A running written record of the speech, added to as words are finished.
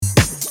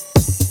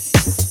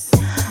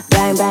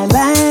bang,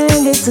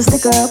 bang, it's a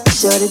stick up.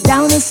 Shut it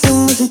down as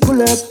soon as we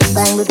pull up.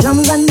 Bang the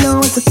drums, I know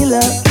it's a killer.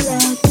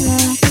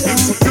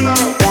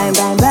 Bang,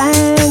 bang,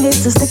 bang,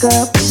 it's a stick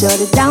up. Shut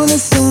it down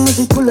as soon as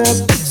we pull up.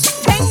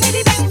 Bang,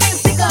 bitty, bang, bang,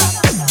 stick up.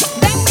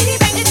 Bang, bitty,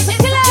 bang, it's a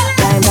killer.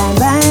 Bang, bang,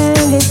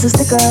 bang, it's a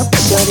stick up.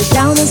 Shut it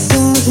down as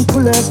soon as we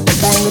pull up.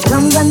 Bang the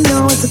drums, I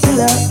know it's a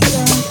killer.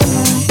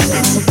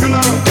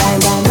 Bang,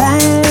 bang,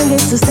 bang,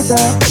 it's a stick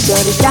up.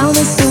 Shut it down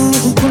as soon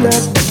as we pull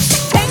up.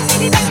 Bang,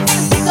 bitty, bang,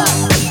 bang, stick up.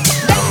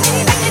 Bang,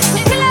 bitty, bang, it's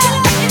a killer.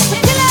 It's a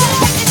killer.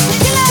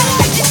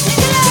 It's a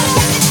killer.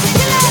 It's a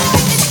killer.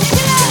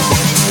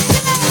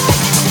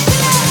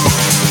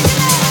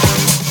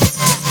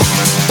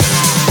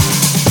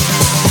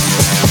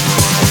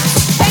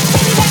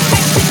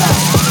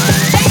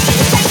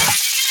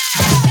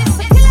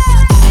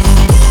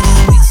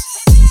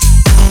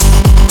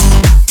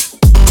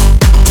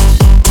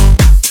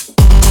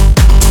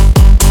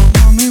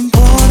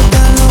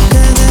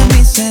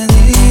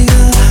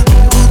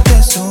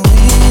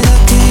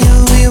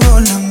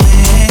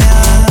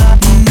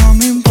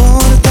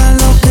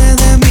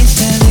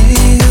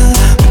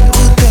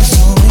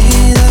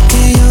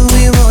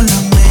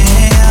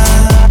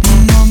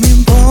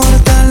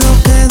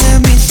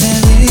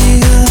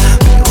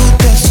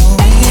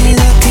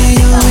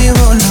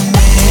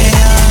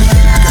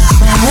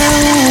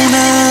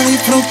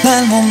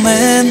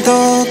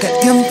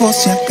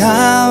 Se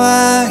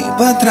acaba y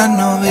para atrás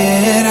no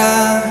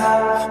viera.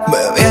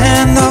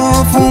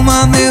 Bebiendo,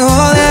 fumando y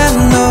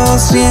jodiendo,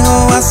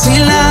 sigo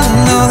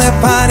vacilando de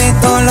party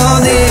todos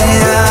los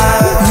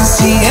días.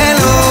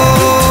 Síguelo.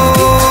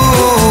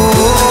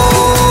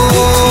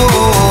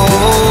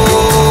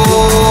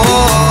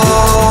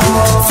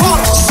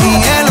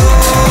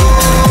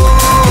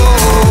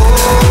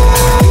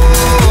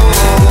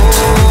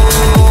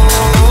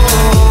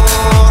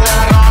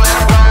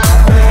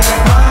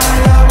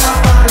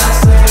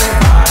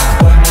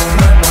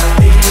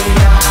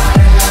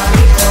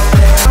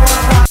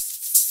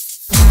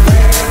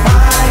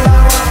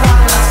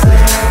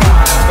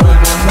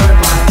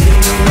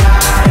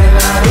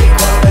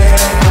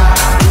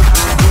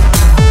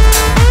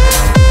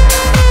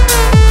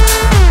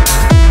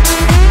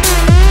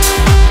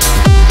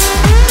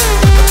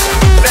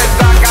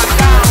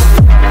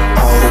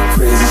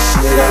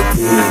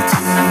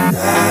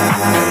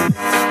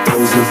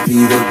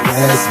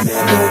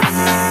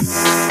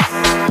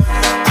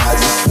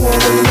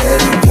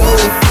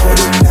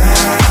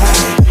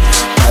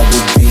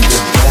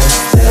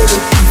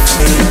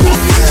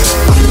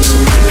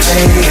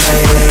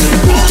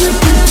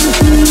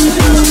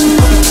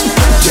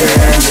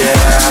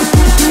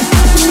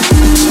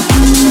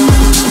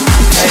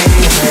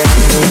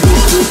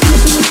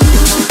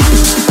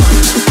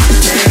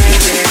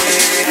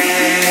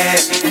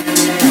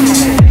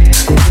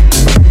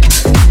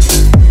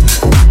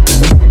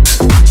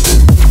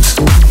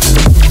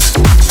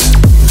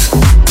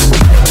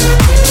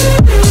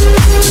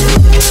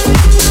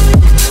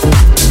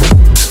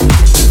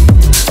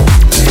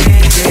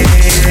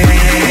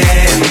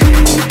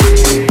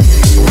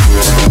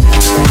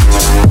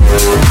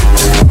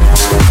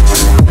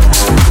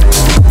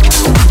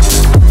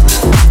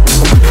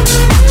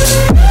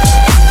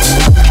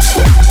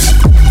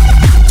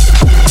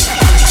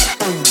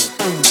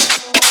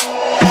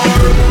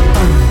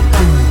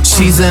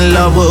 In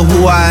love with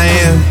who I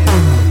am.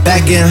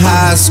 Back in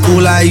high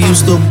school, I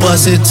used to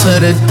bust it to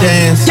the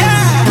dance.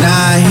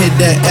 Now I hit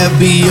the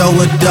FBO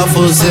with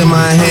duffels in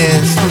my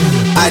hands.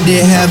 I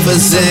did half a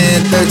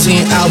Zen,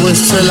 13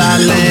 hours till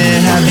I land.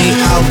 Had me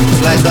out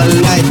like a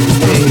light,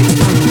 hey.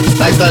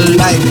 Like a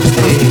light,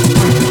 hey.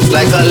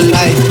 Like a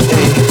light,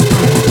 hey.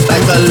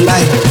 Like a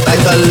light,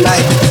 like a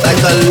light,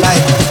 like a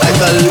light, like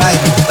a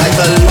light, like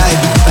a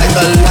light, like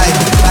a light,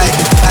 light,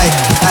 light,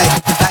 light, light,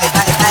 light,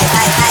 light, light,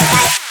 light.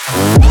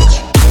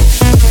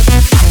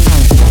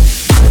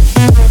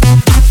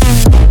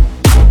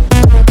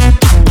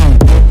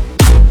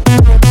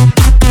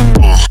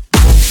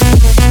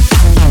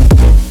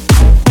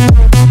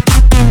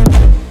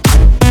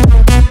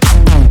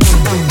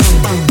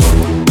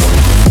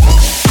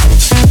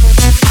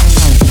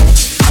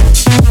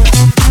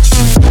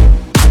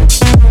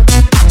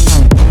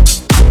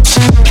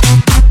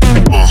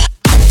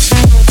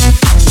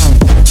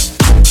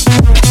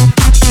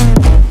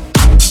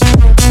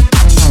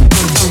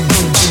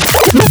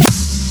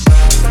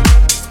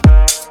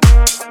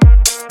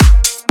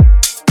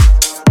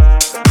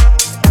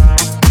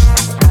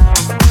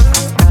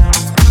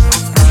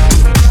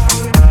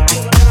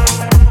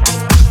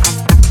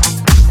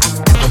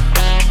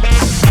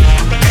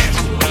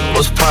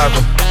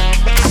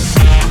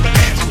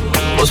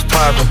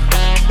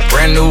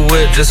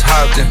 Just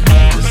hopped in.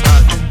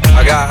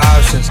 I got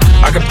options.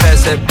 I can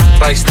pass that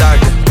like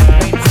Stockton.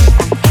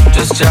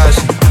 Just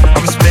joshing.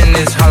 I'ma spend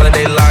this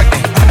holiday locked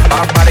in.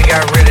 My body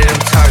got rid of them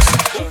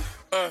toxins.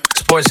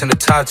 Sports in the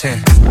top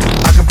 10.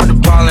 I can put the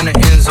ball in the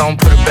end zone,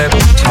 put a bad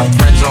bitch in the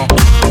friend zone.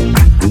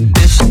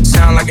 This shit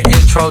sound like an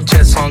intro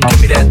jet song.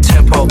 Give me that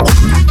tempo.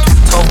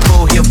 Told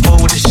Pooh he a fool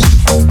with the shit.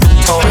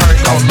 Told her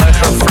don't let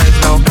her friends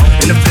know.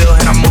 In the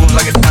field and I move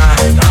like a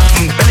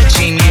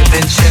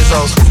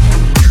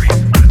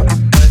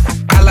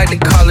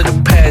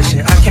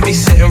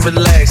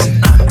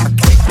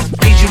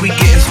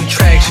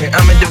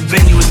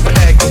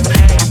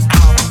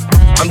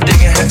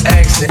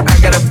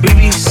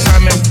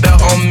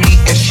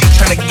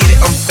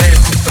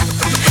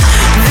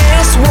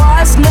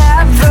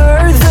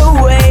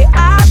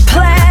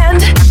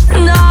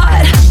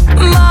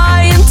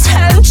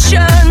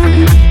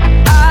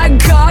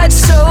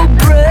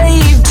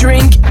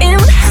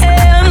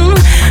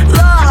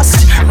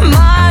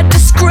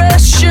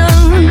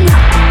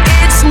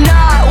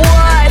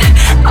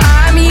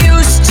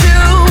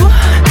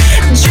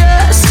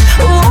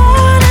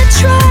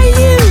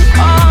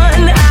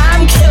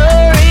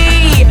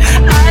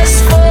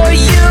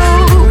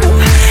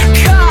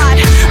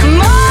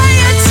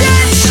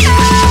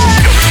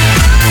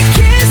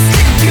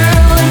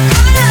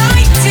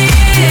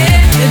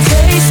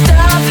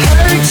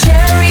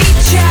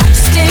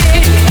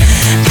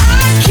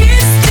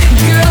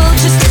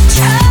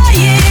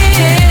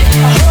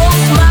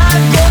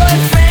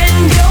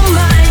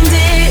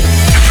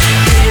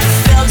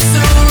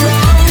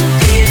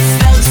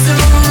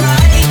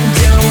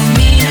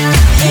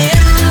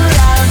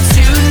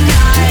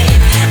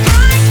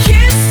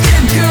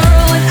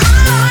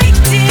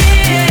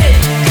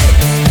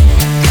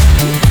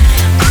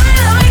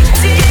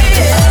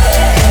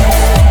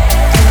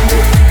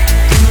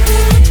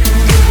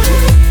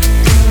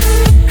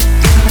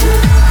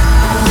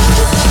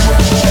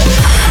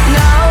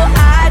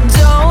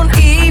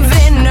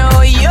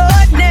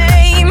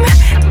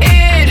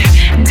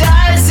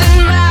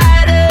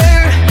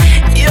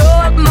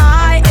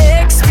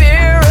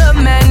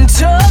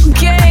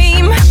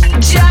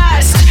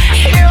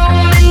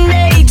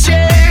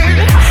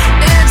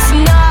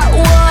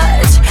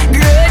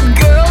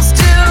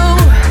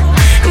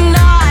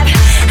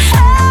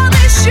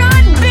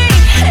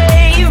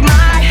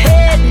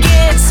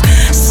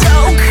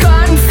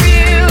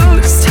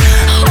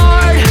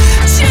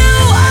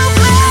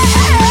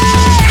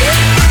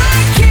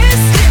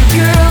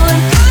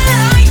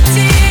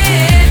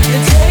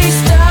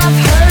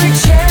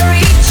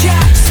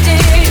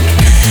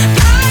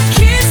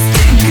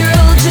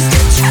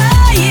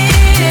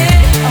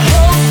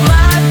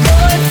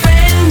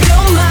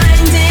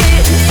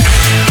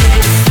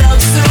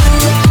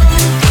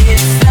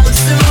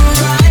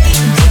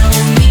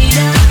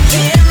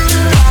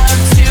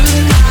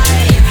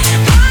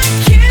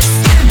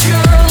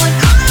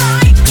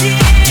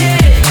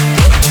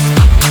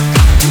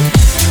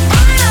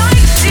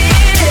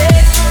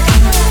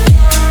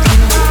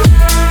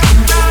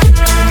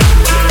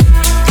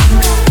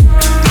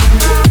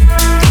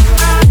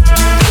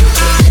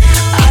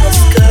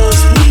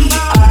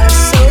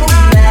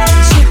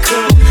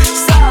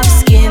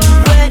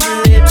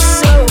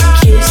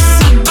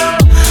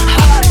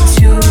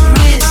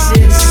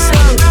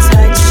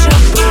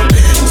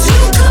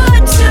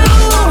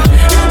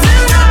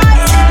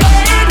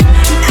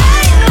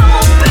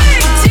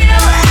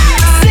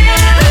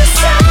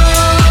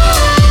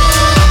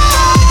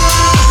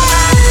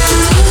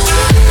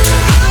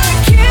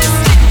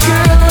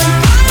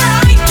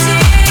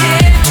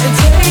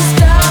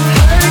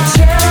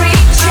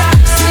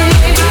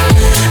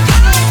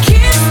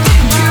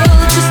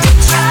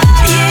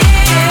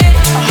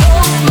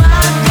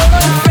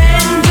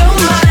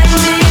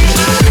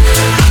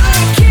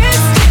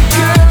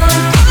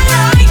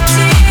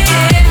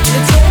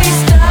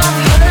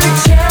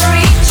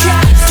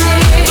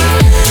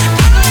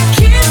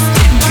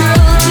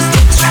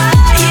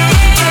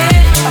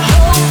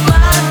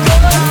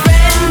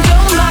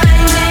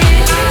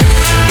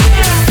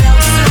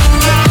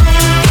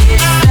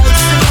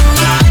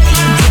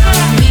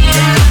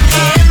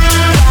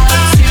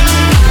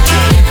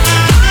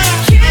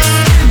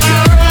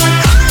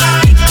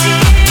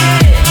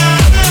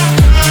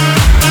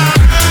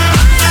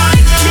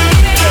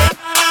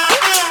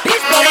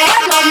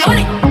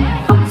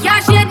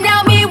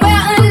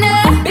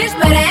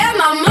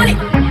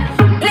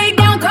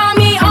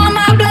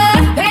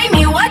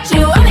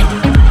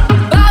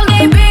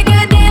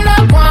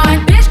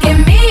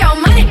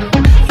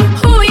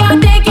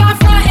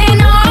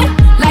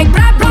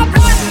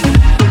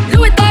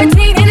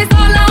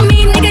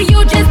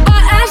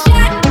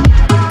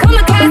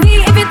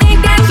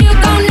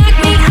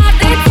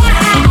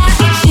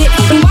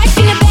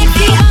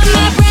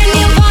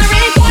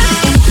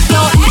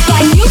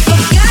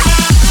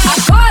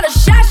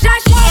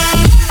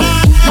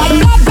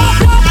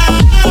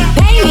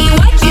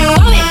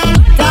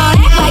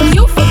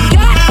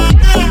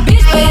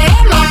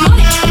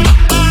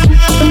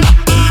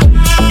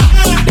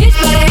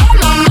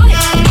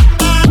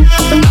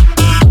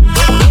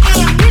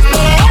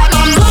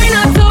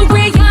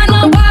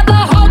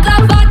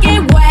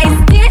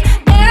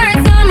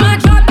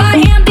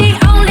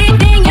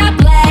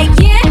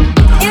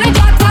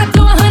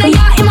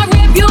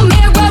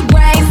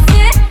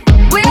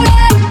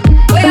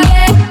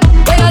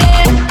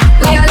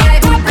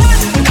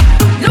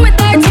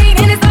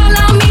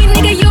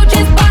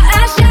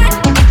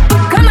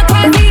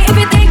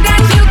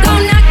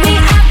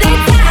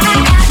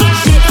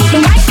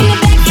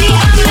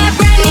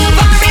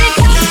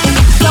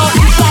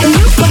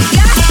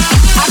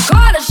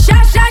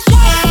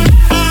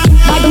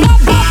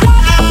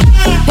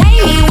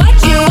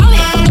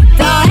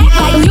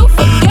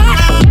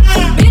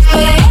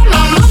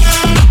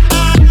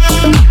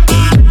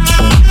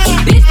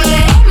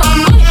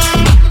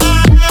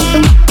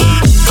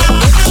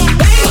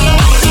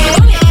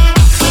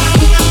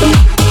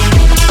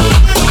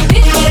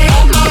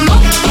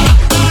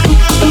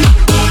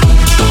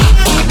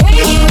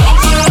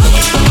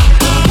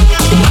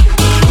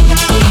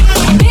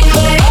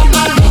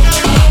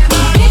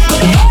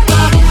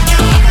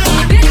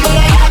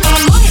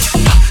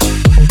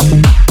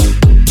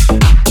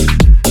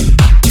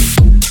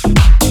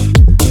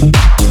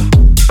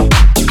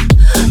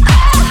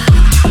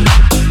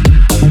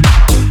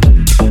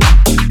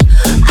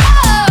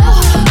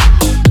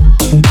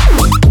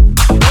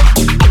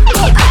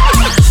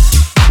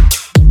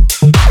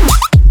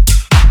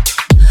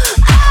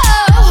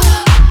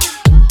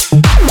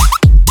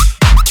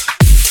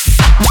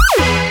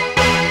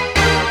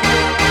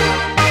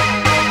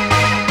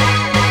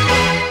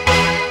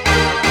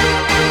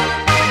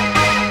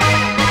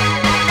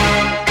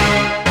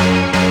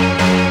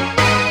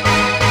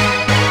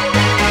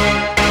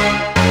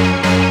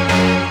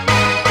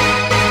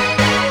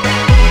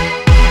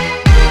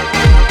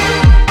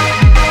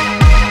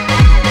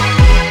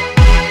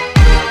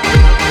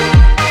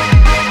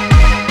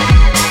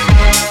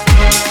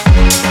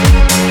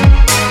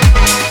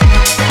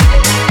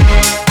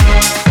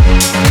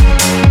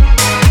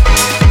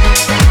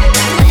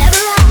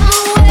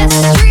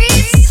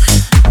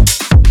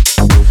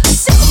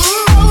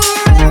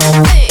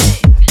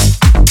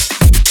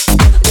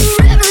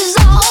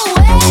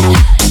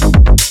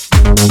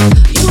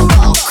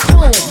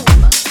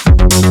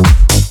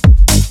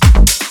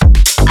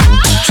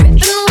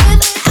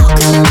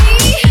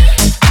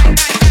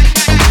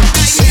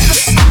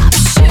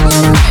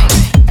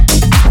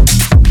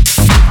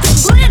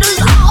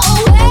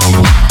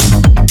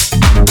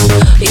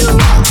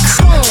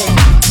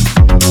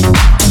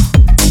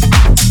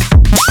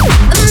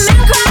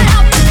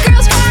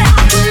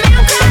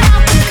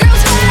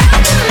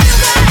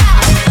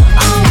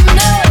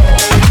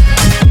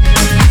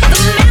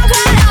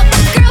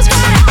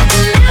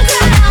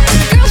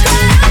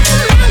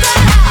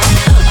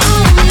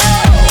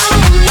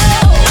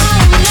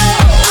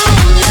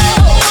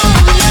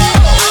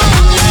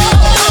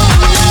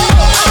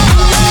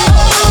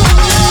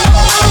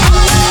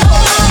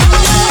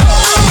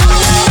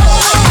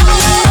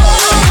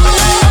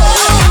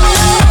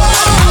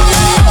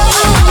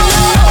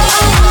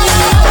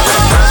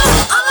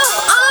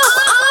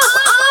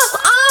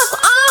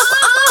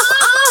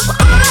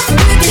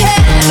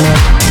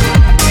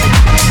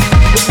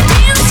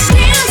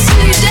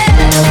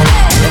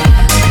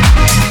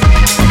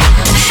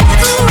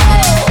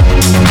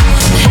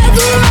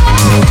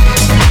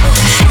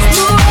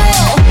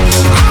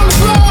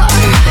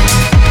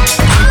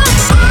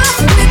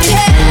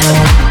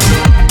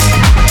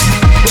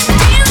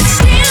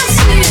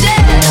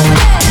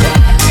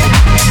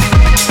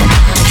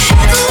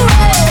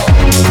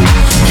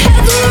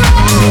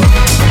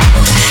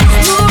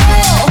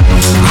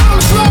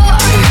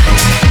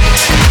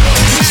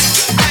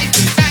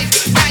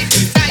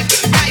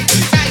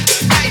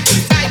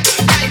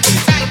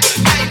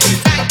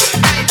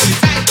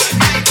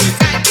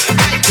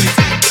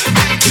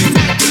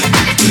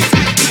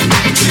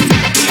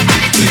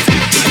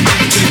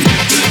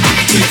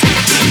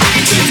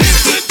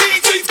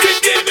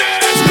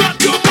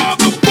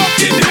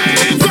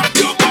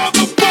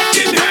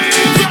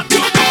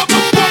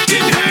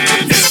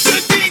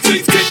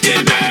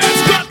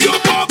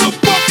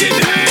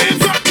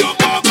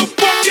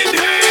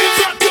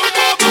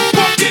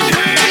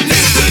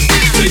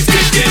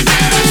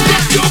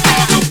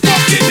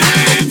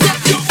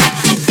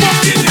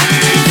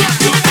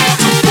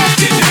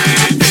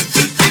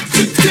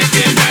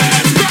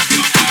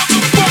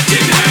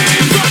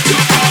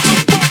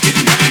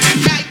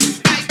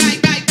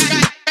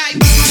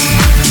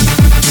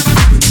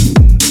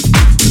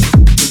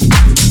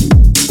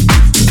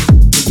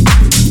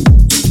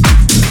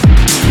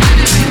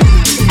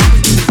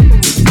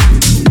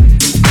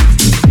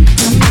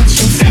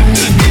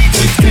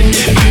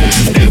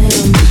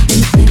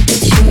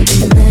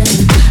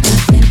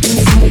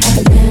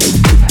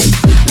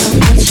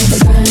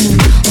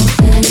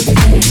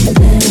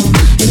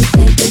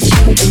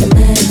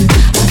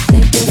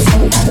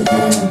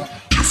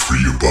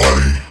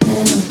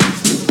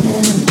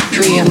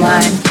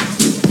mind,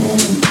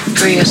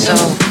 free your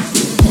soul,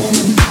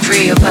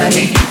 free your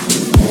body,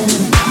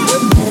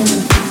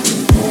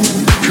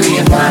 free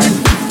your mind,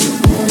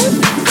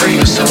 free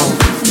your soul.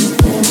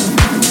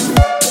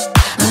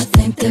 I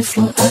think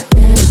therefore I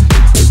am.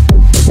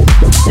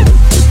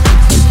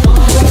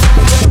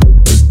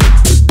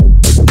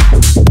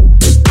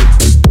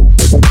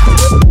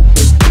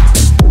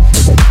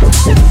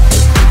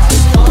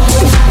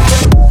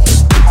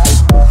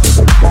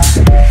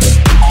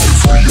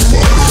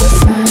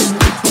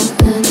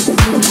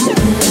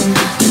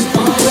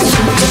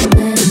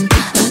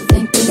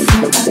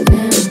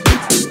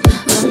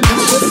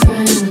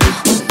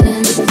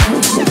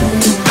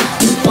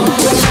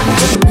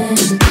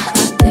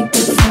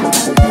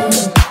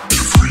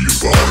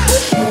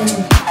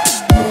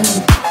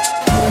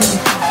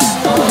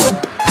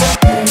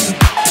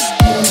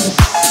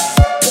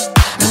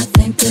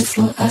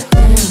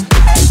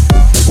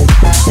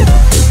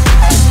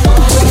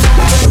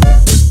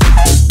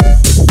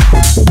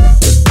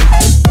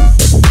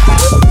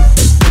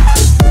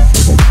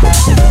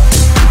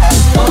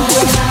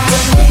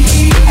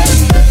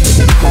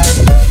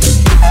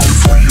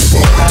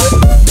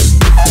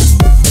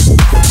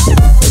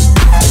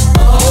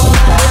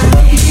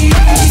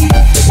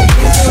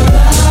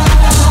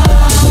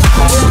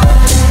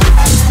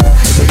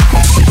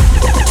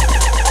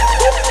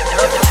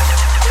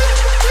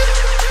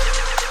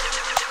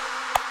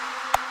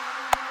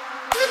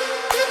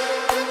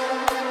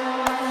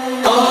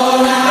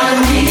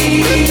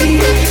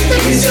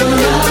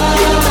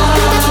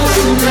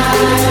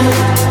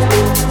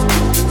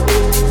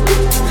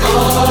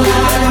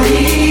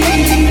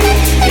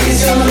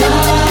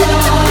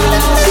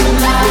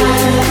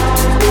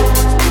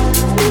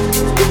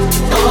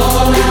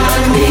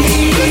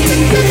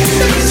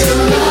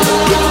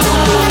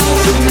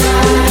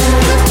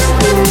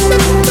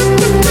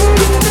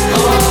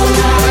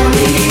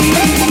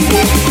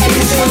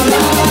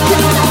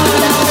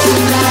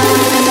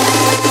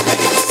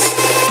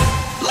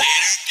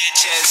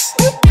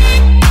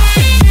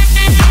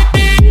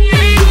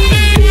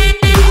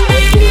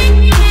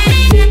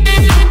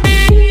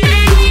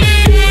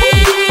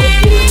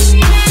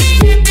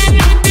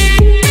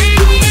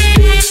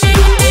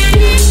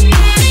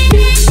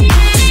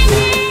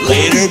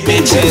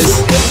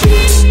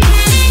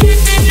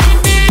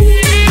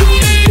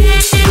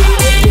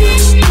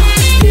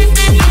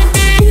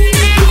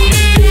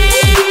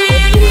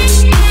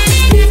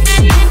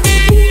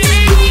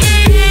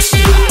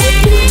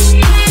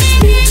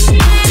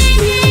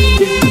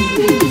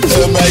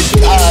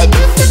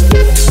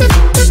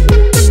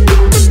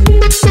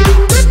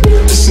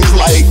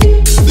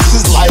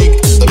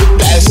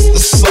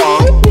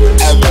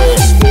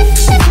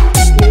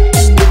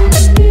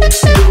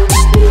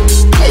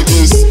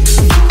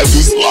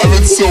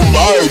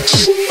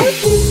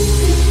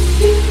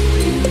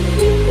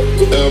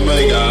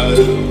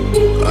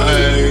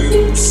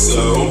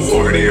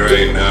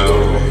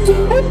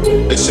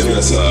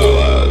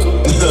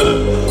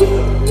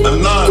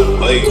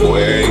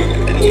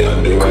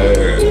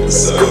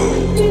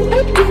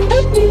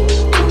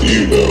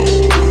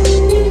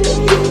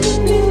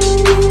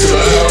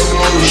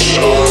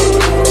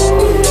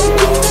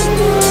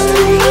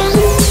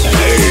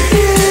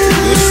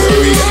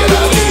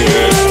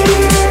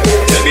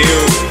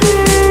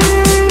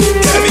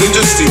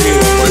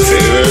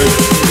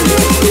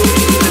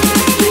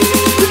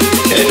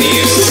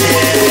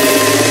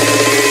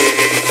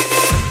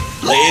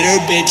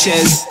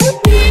 bitches.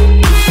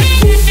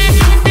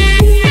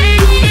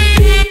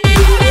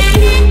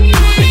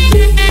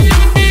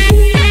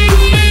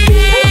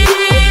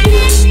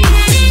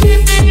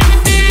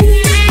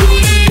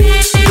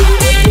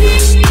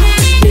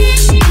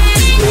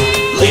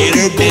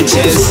 Later,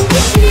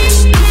 bitches.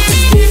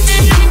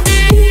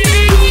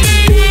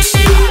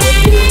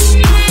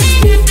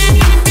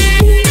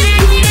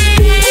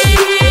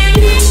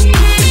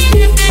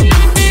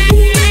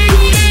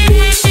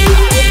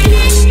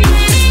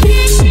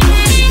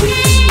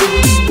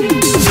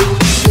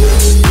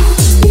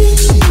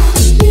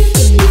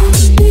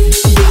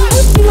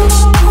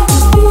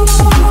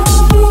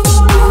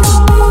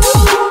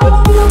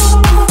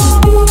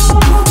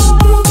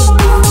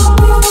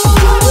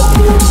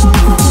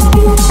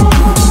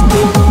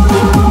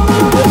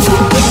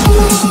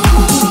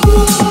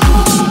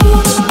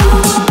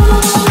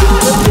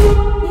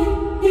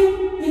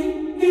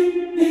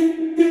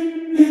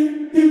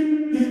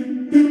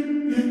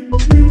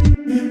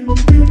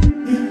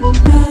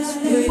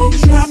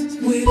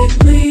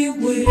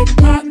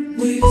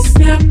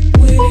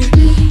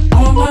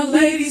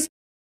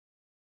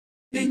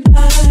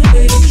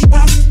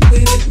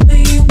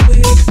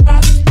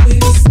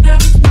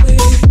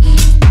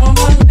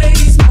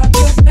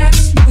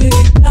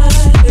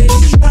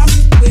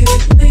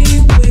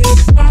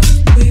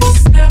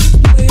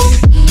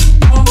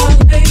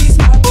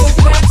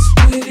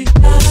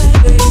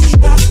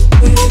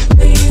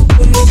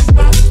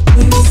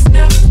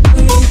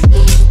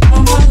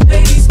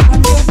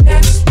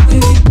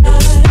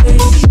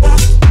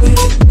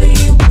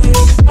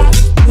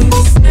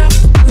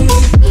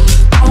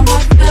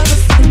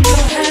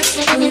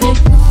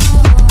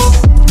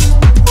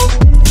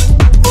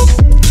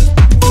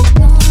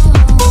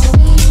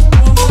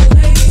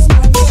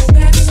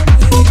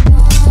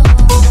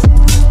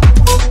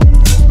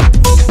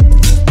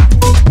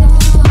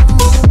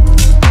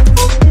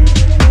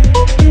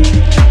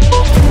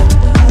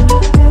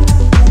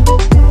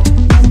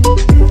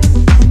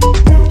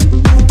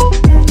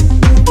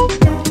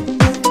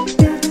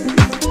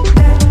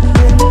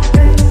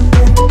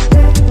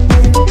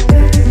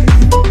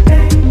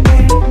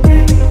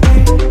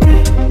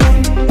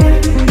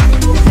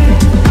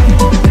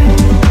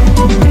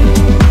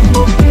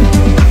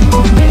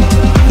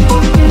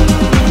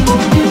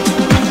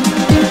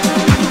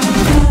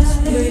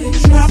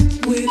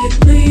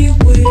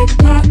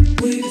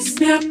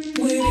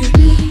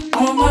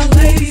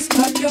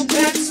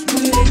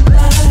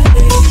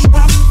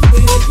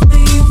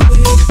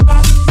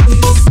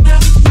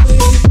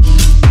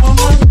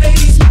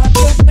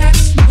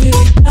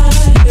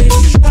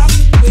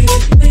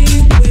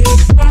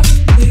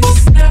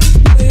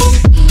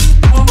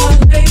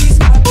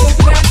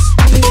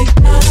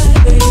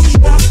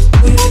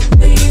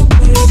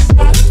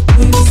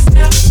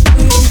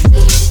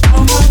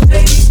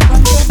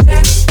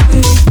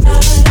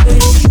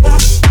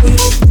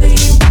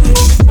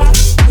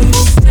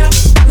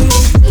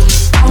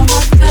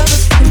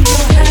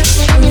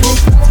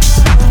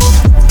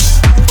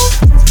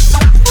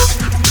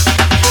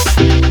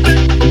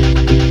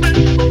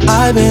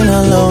 I've been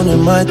alone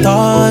in my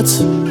thoughts.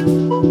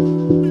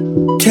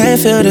 Can't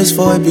feel this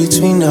void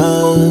between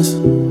us.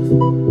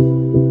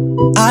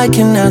 I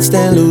cannot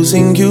stand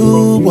losing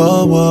you.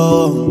 Whoa,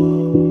 whoa.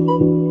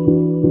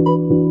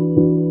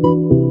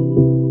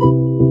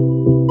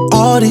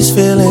 All these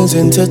feelings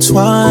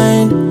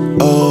intertwined.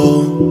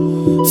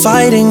 Oh,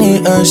 fighting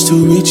the urge to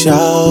reach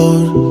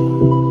out.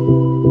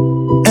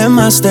 And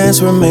my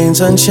stance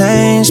remains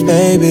unchanged,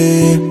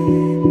 baby.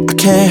 I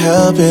can't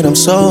help it, I'm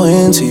so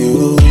into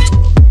you.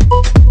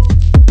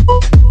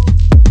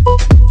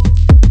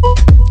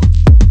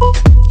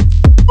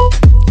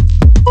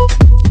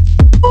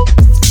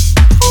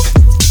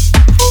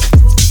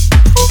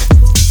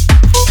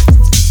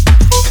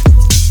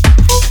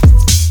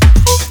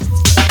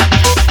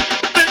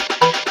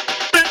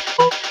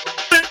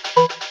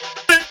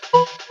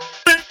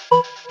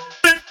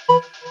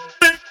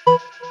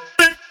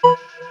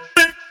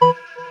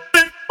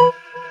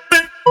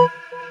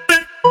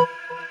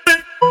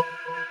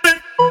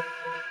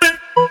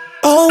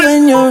 Oh,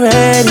 when you're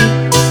ready,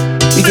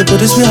 we can put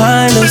this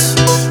behind us.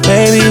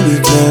 Maybe we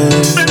can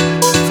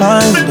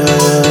find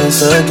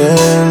us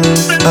again.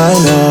 I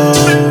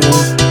know,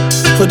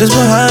 put this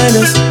behind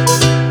us.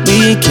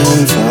 We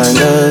can find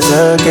us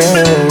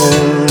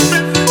again.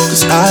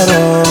 'Cause I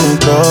don't wanna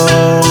go.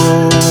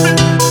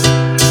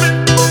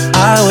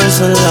 I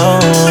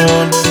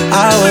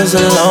was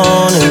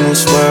alone in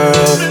this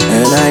world,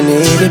 and I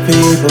needed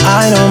people.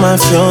 I know my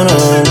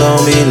funeral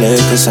gon' be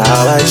lit, 'cause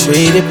how I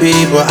treated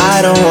people.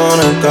 I don't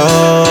wanna go,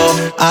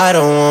 I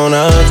don't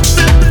wanna.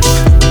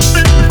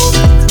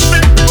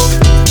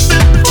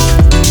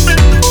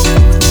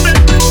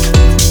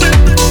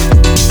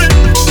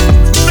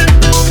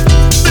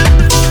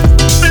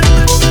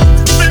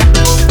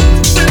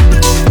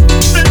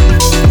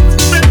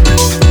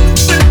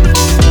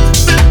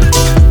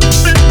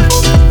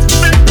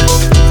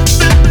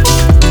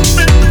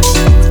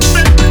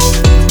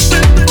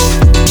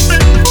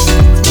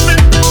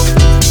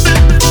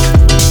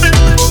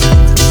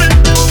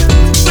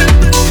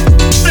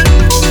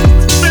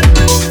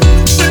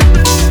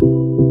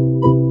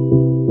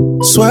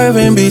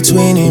 Swerving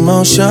between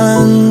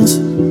emotions.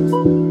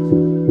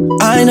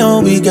 I know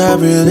we got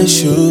real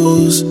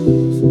issues.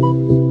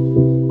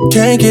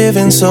 Can't give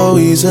in so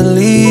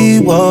easily.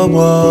 Whoa,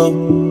 whoa.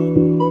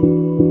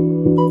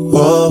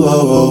 Whoa,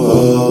 whoa, whoa,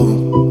 whoa.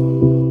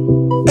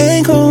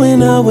 Ain't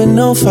going out with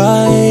no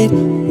fight,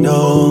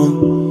 no.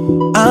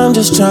 I'm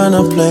just trying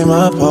to play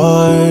my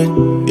part,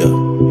 yeah.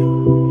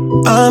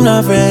 I'm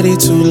not ready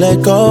to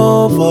let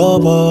go, whoa,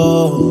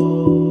 whoa.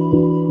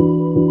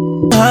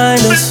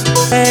 Behind us,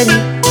 ready.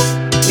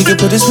 We can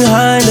put this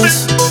behind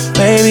us.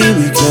 Maybe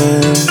we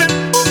can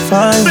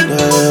find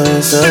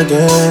us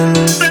again.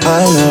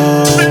 I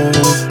know,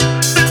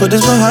 put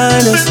this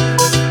behind us.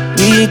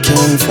 We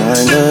can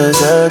find us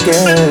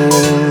again.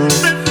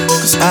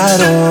 'Cause I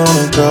don't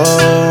wanna go.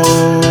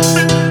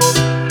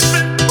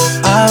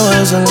 I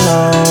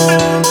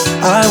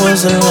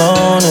was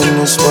alone in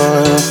this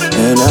world,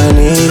 and I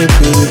needed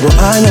people.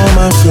 I know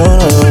my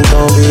funeral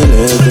gon' be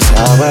lit, 'cause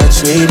how I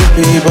treated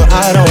people.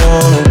 I don't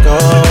wanna go,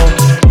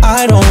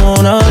 I don't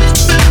wanna.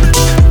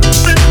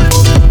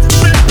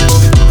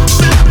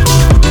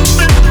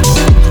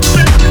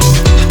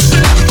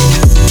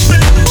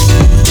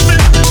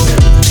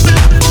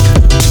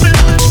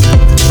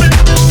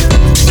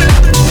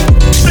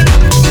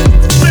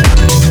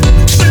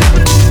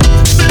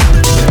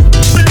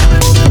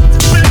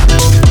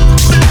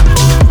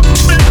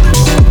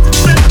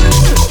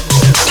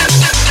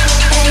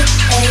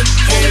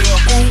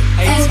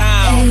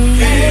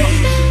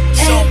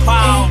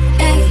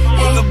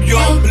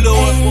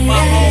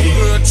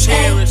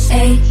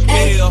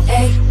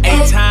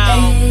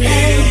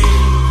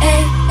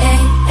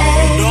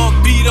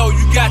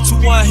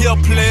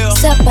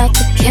 Step out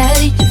the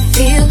caddy, you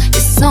feel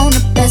it's on the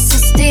best of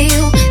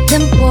steel.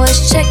 Them boys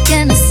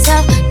checking us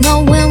out, know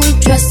when we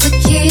dress to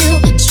kill.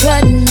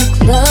 Strutting the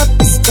club,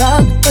 it's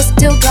dark, but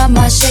still got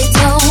my shades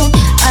on.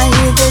 I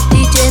hear the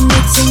DJ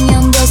mixing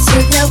young girls to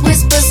that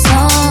whisper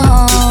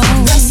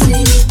song. The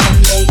city can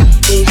make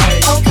it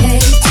okay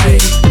too.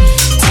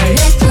 Turn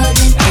that club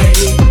and get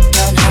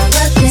on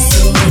holiday.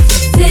 So if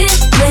you're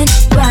feeling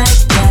right,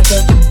 grab a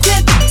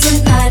grip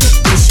tonight.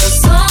 It's your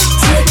song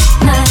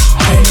tonight,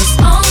 and it's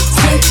on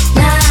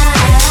tonight.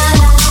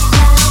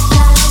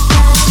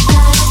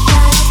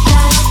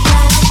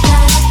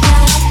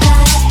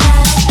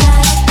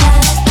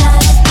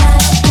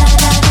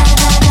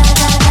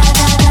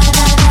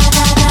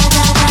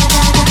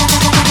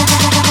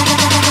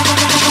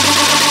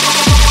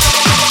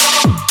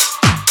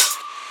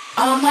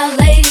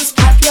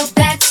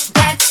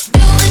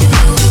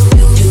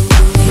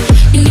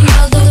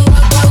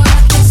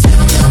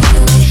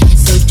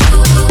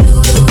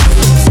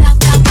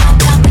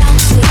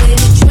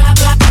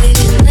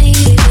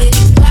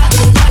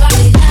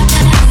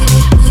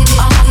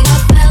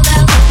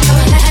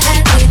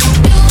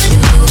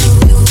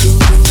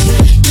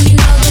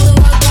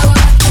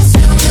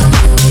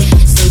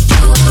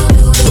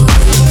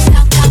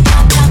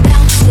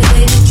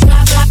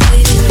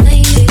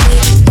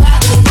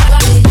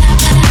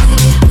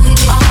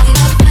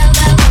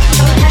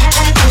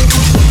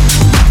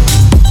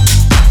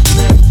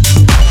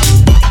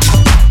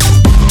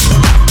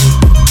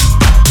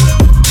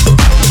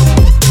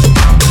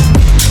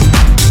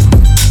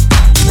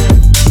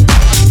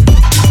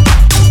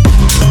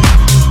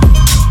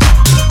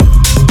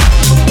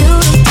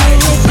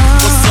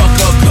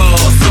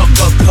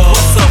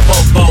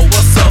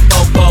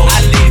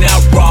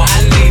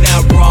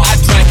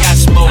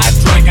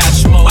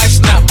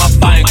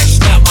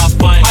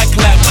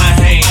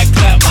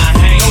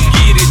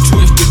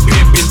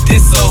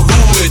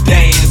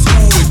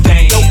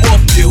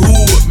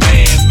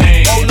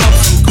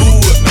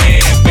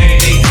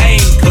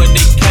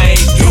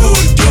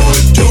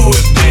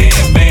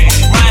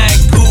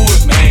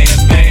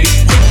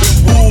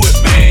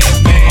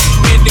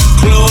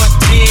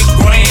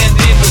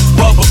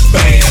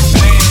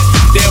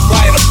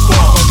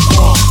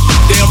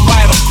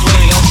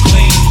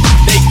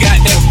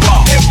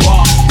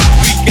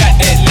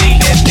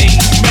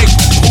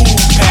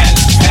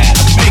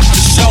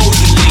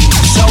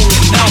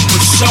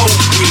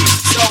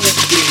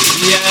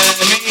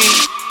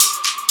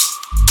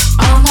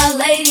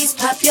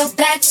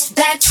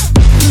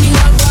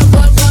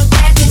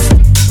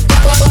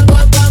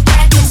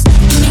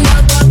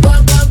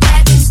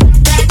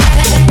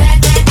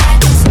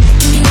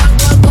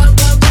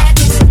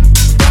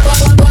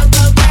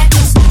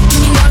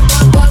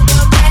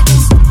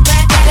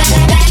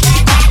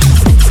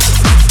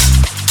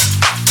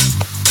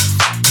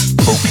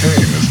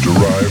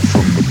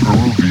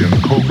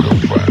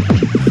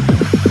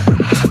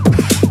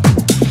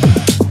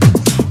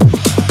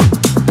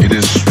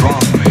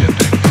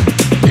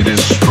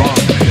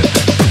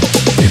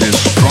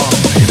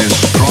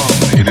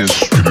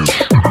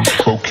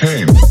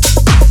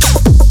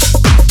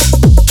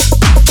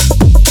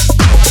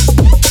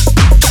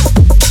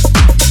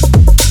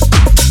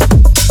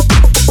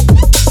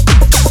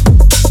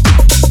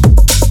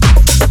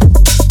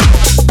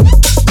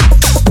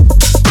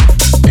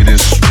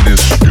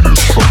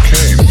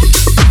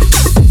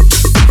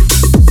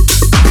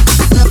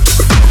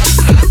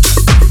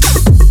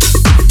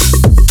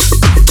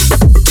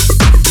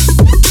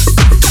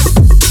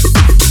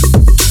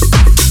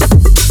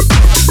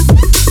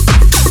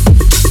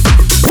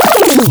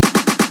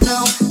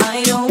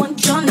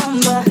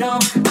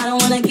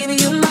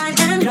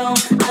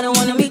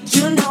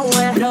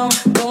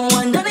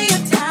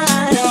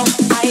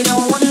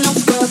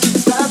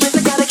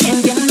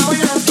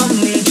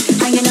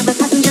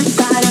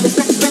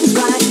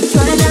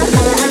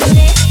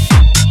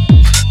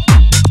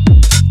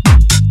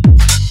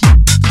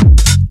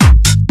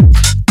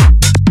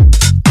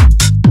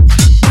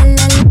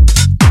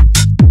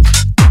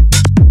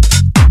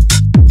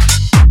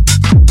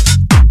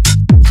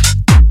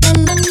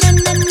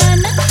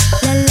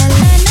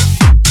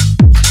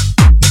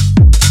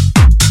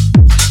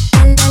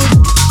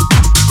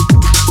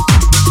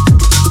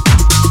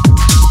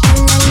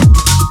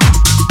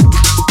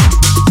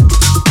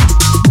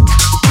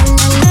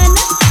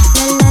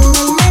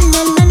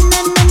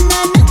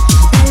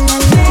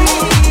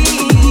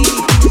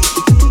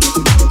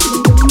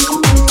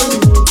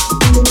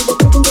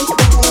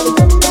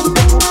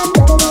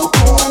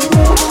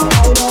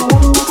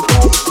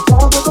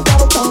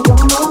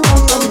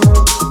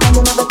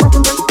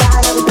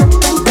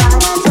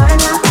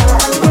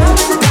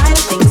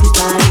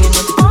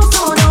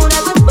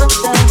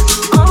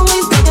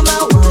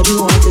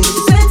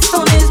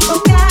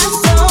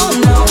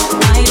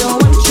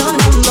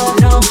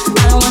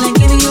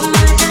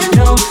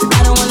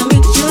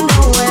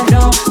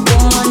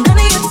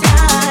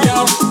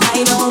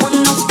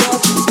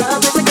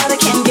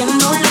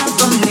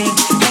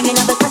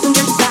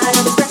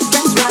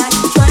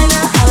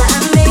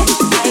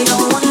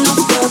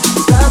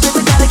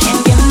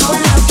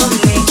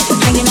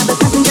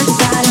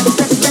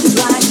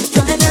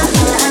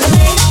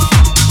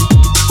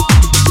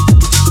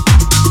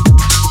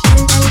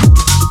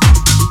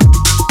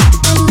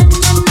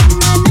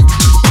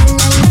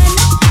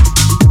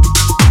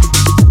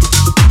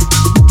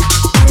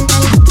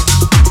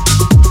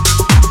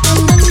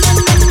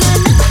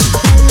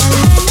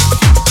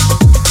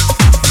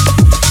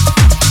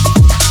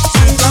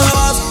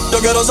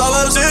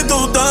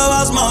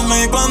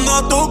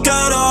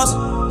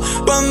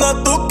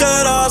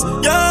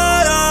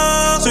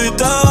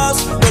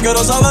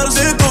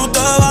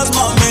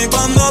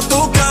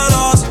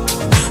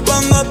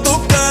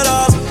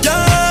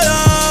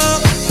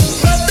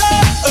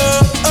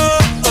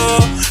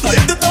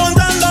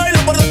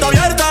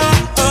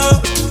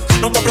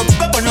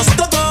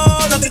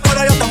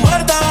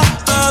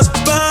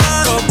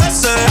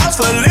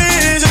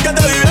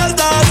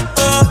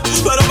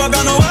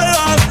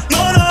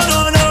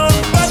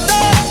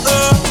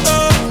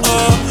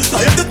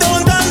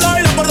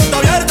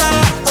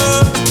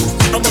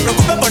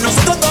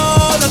 Nosotros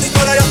dos, la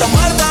historia ya está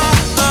muerta.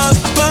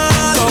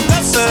 Pero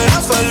que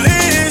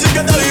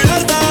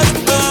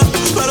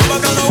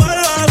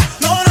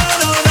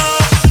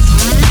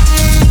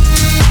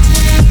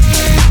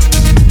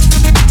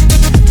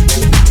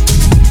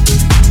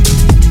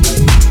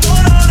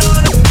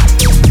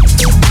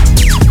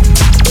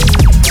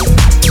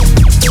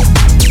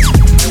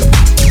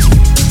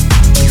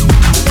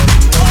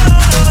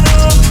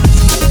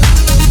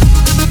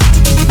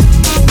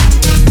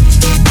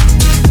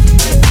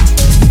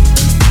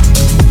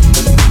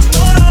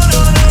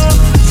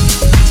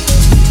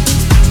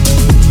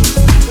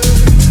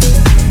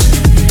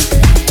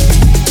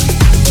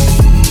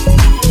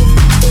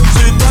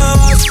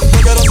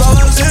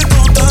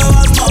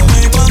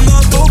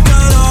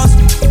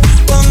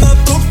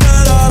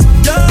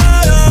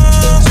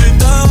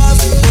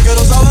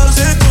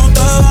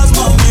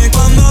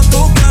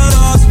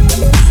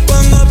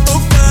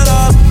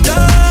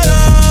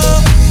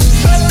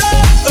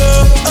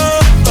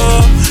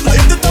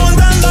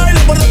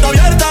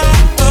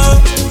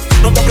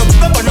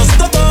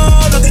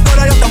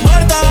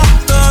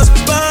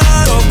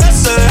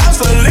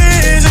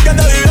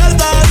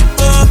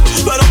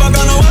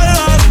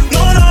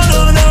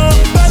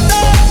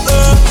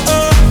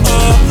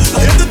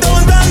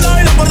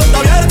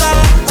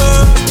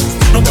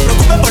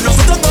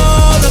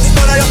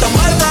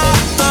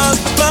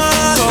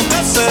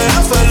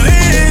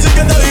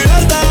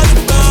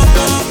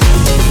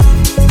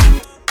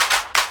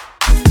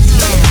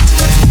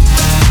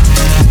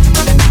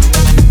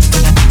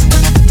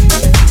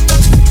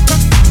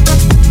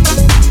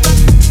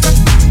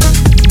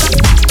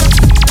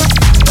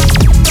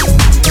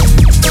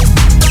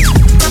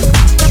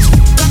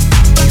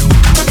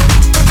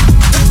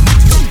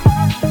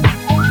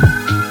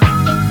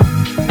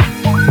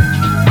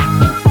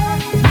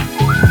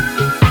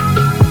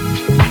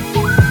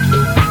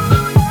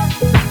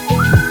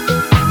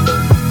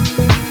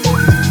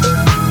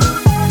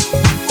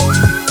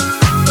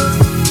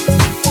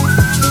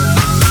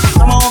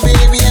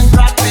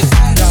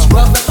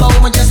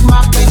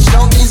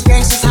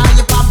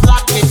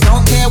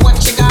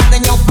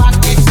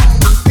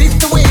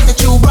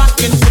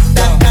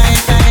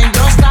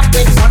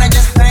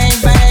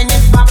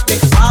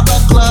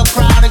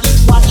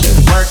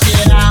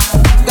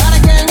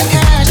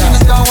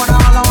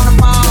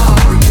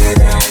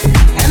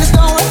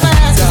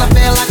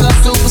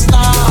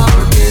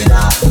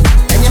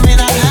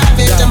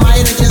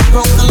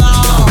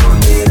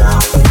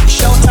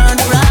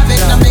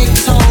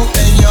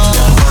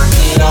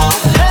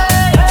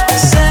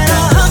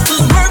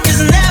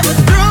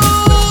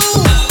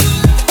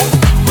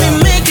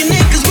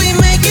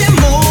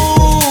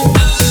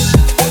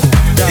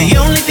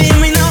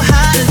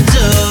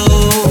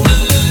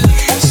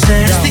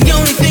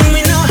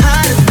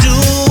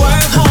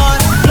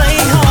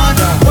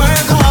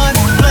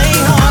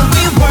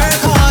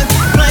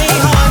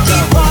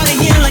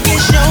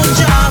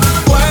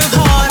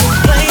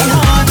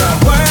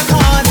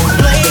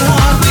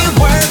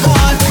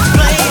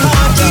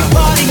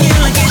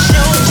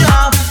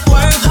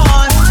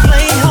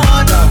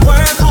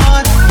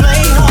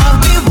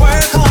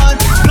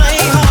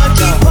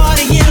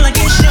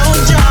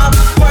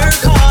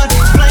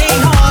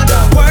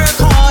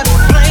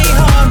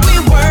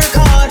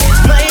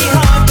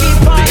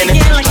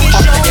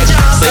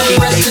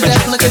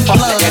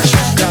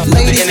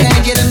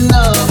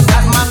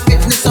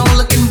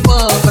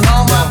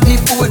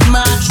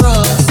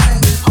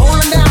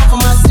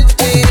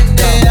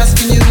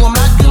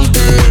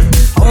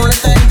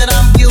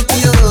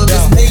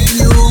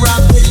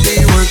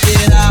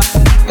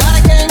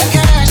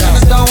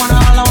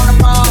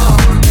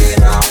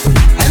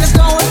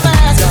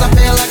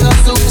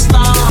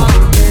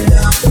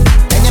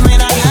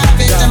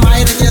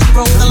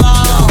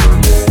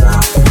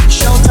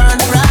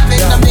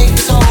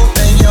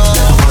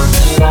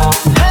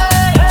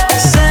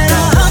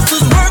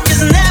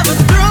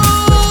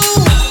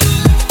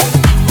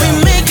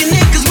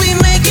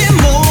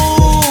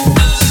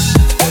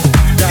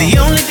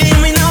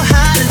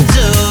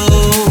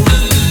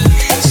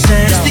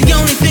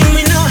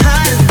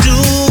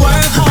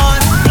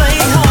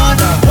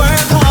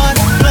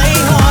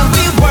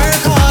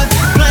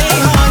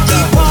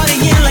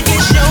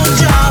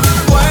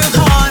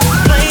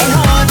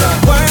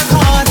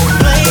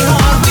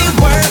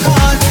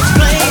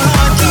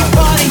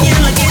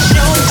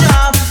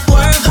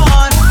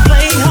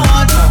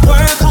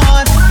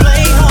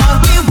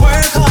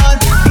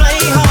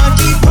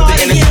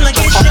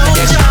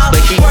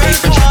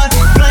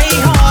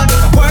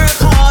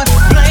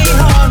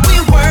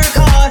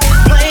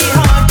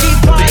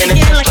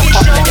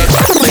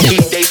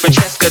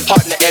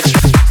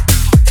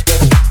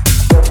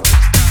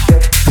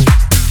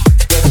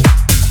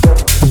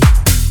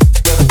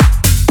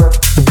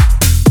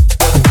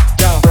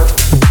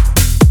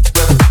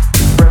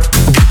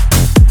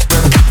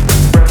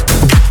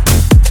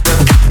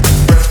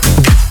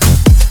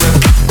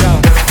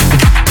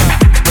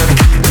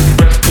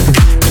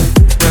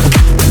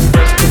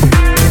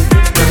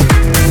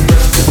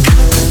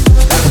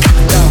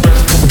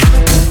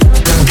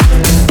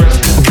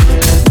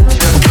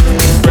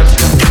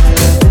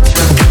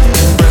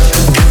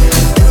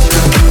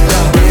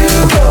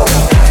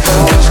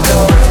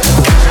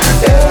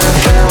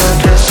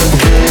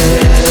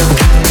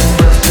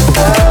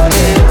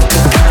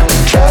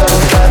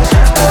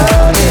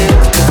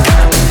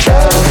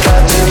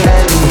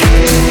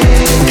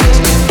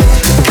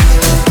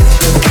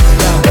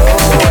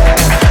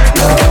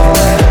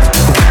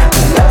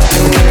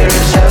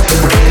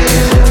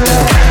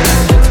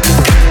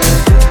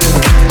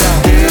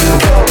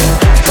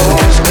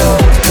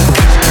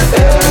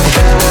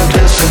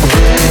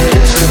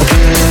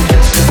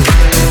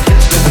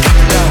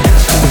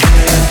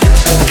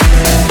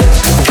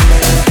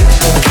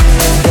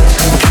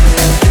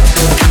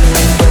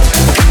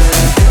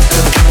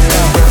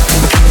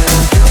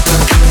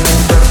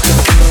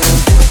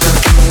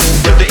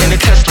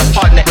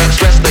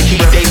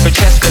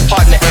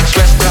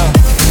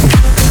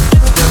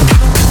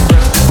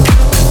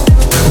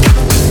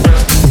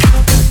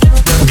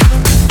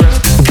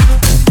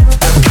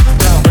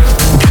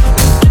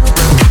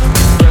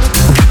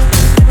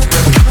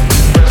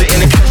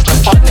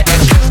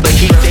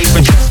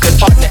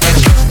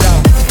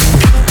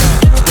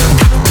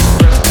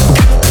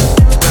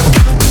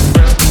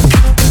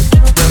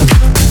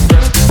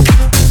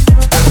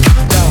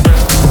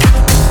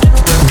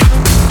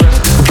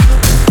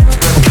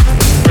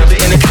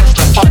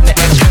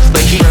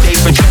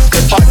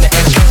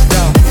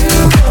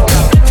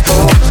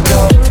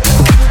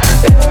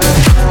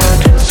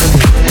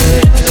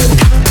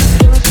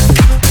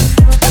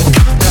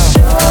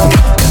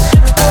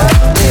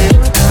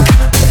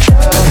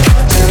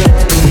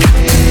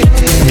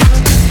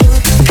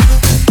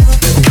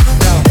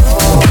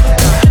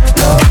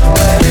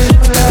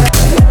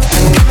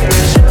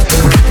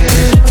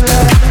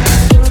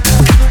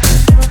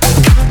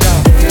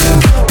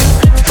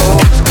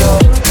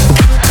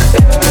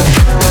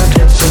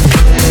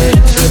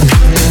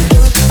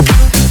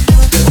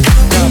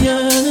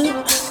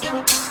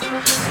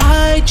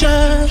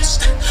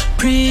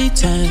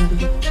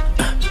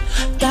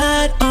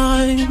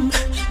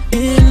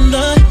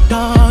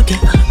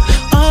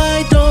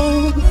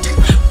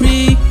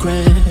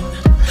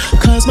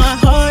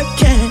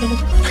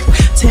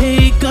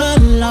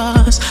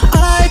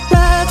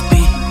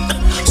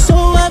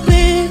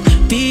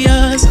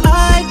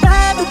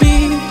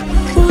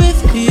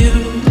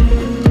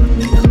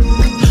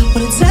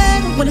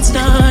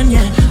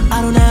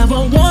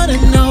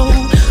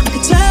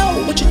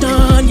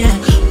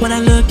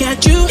look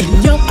at you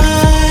in your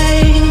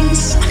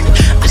eyes,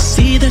 I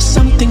see there's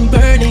something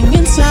burning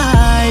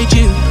inside.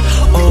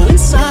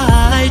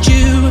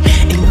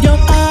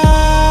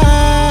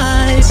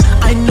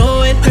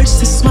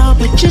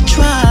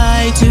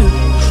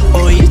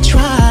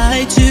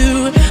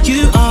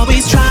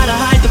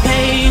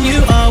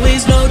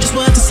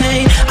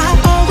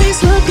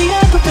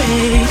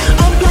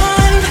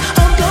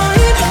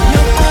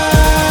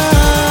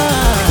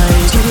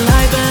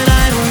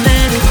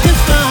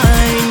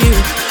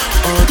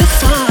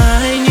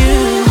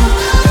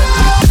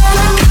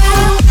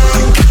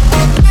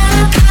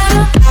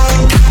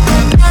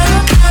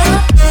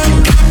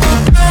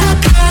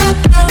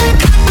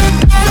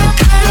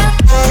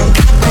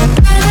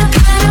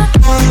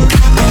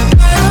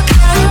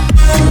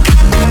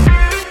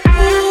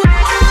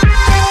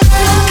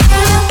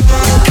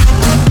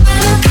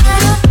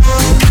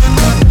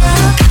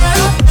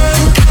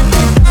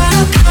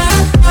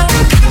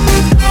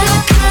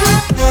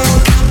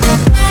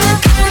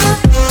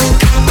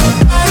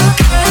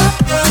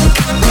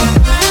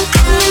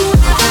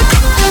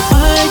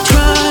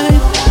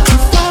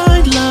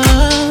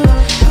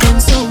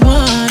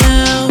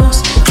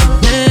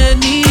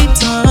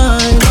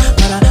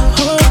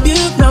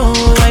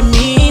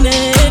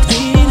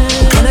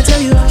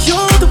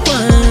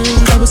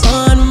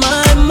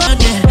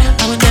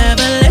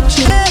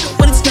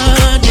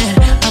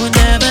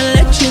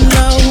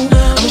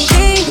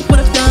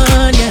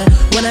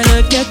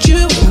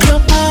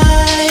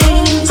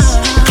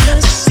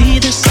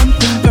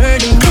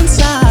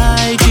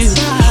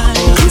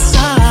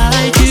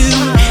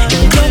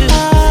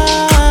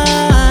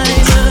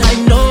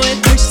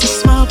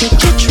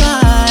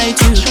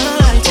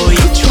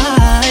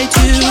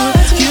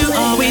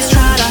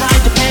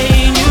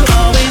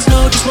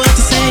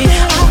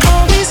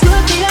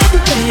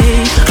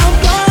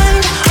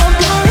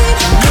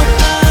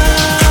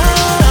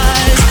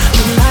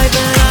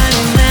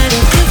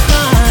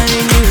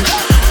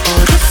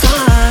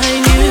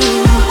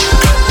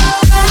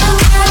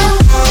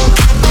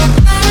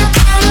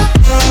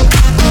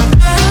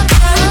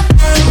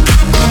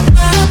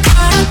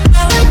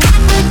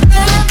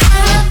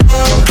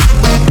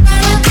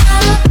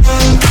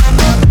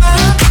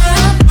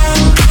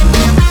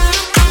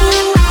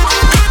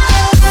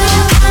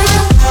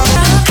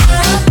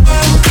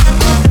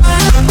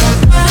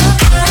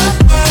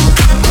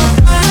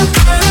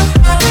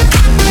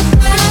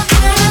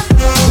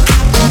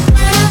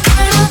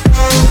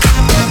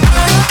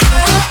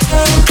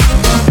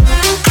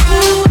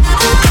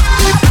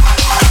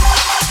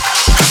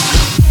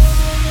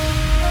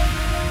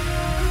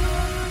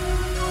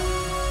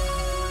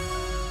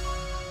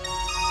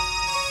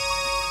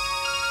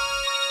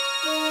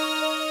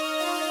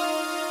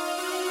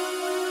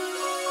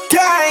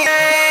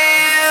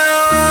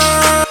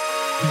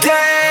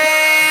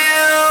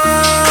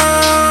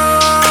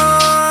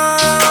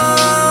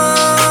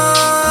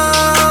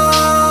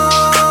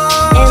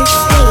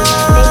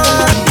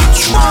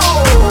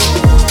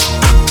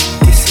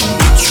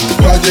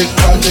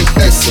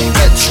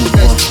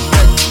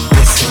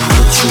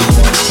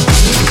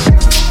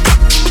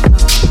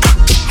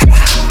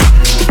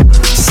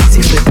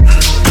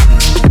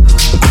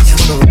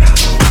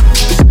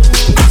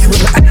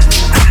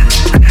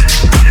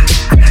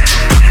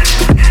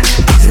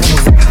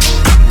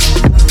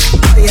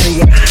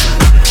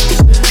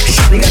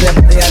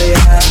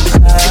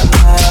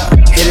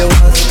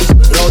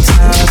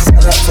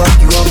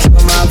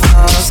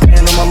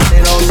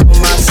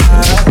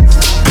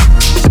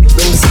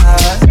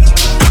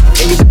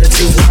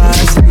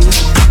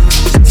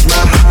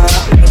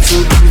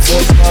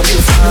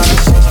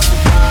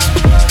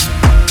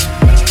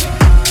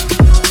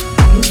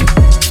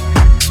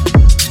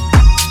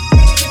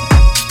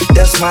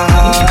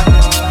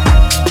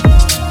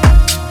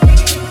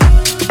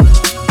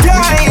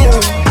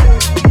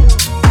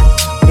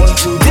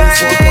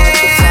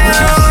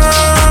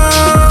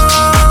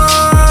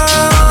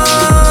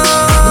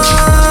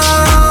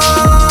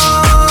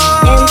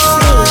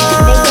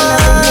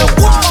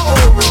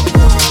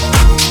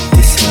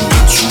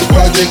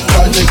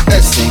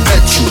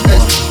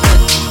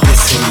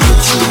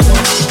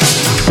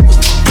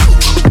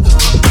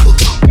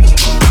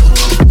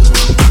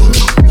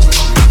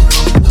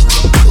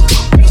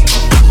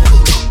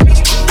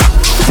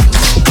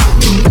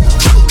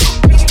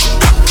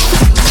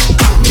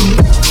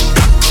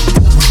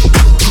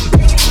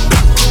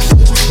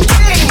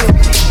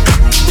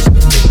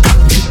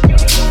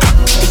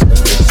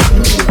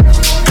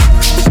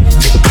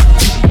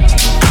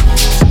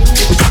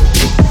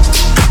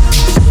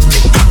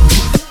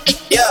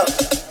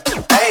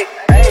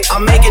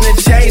 making a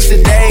change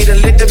today. The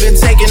liquor been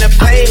taking the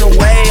pain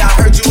away. I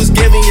heard you was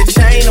giving your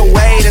chain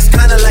away. That's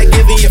kinda like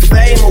giving your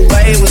fame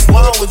away. What's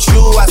wrong with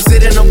you? I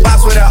sit in a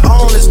box where the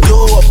owners do.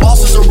 A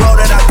boss is a road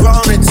that I've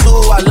grown into.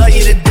 I love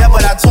you to death,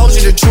 but I told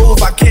you the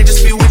truth. I can't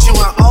just be with you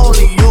and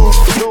only you.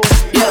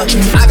 Yeah,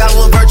 I got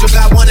one Virgil,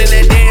 got one in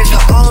that dance, the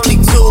only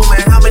two,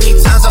 man. How many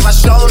times have I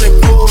shown it,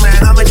 cool, man?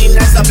 How many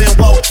nights I've been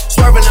woke,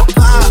 swerving the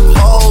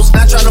potholes,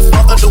 not trying to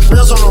fuck up the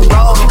wheels on the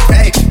road,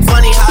 okay?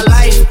 Funny how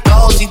life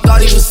goes, he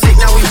thought he was sick,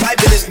 now he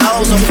wiping his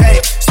nose,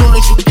 okay? Soon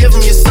as you give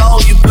him your soul,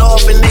 you blow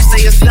up and they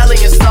say you're selling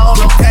your soul,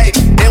 okay?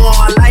 They want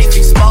my life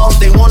exposed,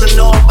 they wanna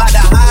know about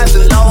the highs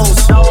and lows.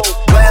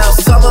 Well,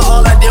 summer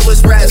all I did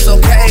was rest,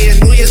 okay?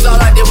 And New Year's all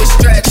I did was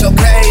stretch,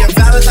 okay? And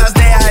Valentine's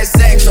Day I had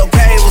sex,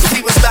 okay? We'll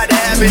see what's about to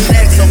happen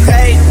next,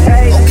 okay?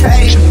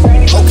 Okay,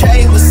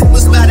 okay, we'll see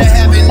what's about to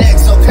happen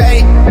next,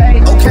 okay?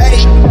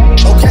 Okay,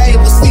 okay,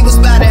 we'll see what's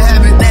about to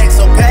happen next,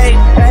 okay?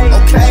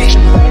 Okay,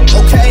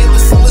 okay,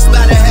 we'll see what's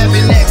about to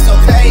happen next,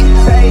 okay?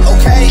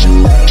 Okay,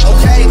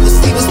 okay, we'll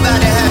see what's about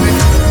to happen.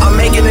 I'm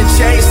making a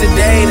change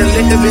today, the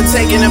liquor been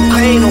taking the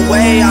pain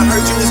away. I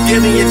heard you was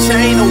giving your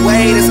chain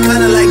away. That's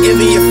kinda like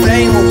giving your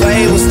fame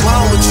away. What's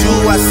wrong with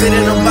you? I sit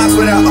in a box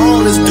where the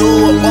owners do.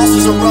 A boss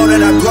is a road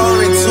that I've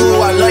grown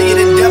into. I love you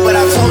to death, but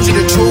I told you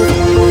the truth.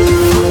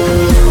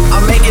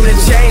 I'm making a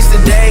change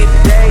today.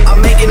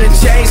 I'm making a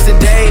change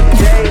today.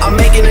 I'm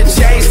making a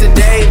change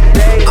today.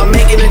 I'm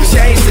making a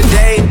change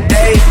today.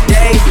 Day,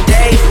 day,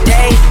 day,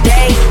 day,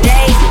 day,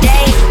 day,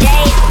 day,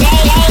 day, day.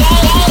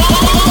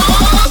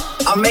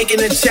 I'm making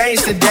a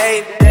change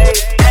today. Hey,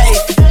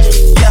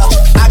 yeah,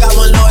 I got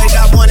one lawyer,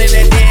 got one in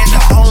that dance,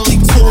 the only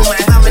two,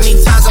 man. How many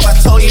times have I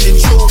told you the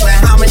truth, man?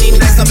 How many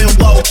nights I've been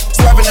woke,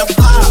 swerving the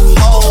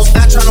potholes,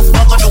 not trying to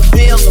fuck on the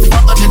wheels or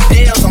fuck on the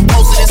deals. I'm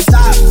posted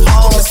inside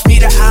home, it's me,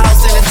 the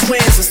Owls, and the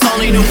twins. It's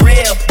only the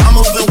real. I'm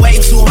moving way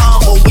too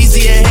humble.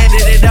 Weezy and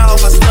handed it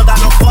off. I still got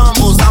no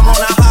fumbles. I'm on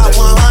a hot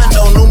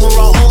 100,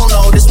 numero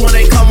uno. This one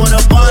ain't come with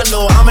a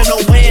bundle. I'm in a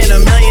win,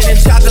 $1 million in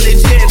chocolate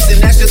chips,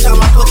 and that's just how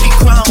my cookie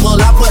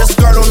crumble. I put a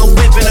skirt on the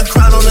whip and a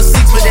crown on the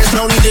seats, but there's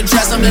no need to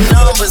dress up the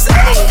numbers.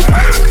 Hey,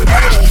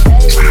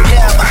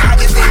 yeah, but I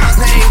guess they must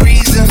have a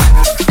reason.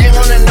 They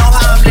wanna know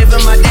how I'm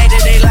living my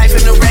day-to-day life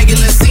in the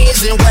regular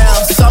season. Well,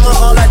 summer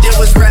all I did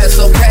was rest,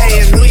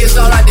 okay? And New Year's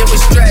all I did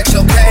was stretch,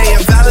 okay?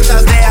 And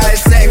Valentine's Day I had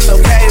sex,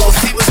 okay? We'll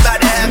see what's about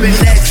to happen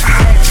next.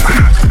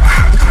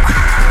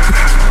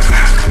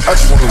 I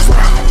just wanna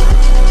rock,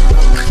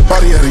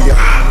 body out of ya.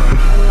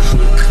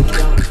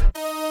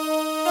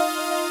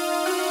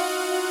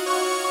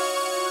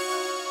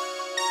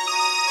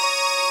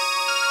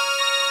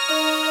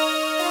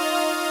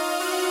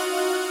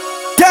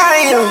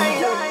 Damn,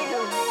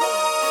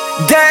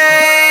 damn.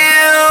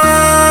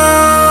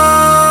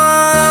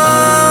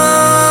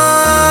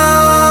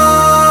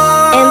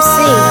 MC,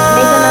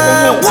 make another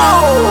hit.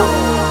 Whoa.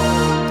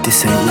 This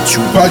ain't what you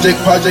want.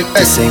 Project X.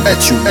 This ain't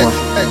what you want.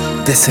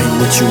 This ain't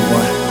what you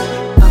want.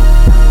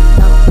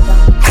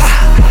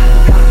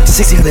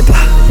 1600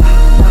 block.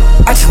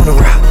 I just wanna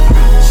rock.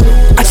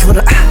 I just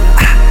wanna.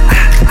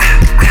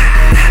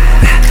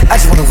 I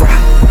just wanna rock.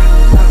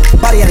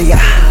 Body out of ya.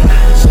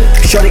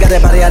 Shorty got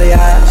that body out of ya.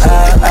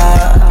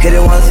 Hit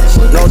it once,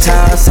 no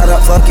time. Side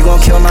up, fuck, you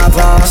gon' kill my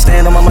vibe.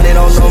 Stand on my money,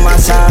 don't know my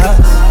size.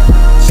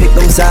 Pick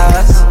them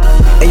sides,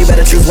 and you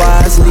better choose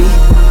wisely.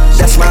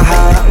 That's my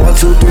high. 1,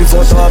 2, 3,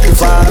 4, throw up your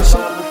 5.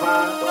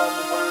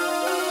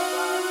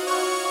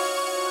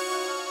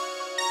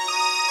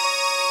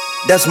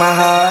 That's my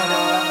high.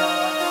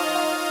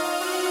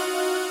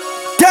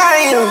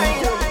 Damn.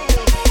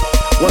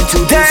 1,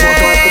 2, 3, 4,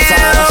 throw up the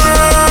 5.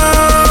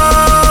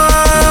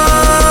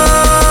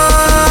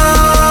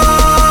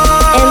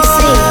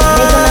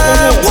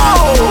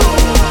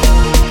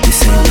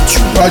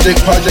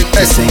 Project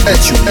X. This ain't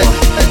what you want.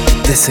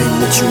 This ain't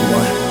what you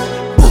want.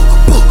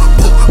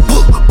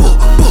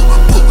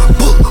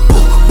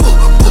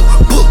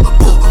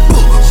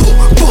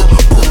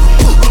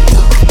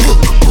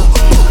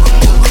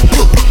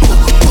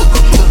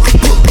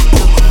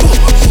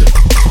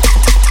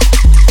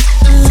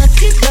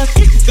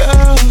 Lucky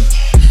girl.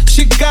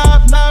 She got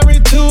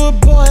married to a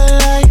boy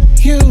like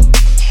you.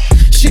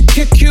 She'd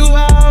kick you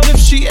out if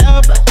she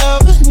ever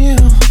knew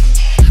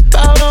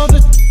about all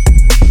the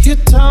you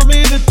tell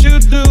me that you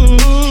do.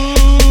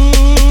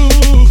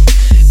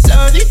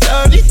 Dirty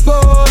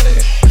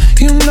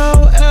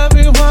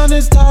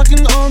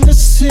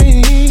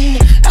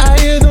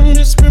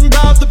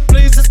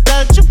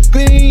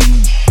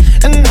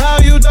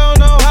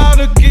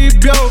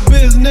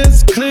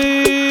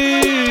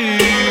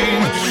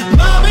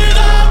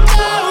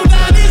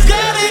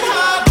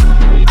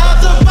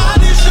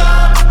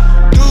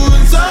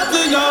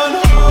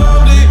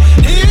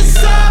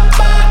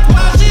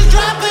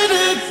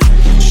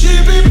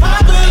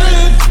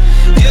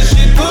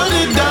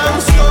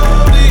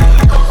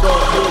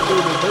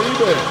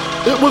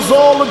It was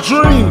all a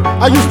dream.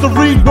 I used to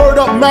read Word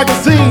Up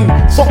magazine,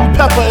 Salt and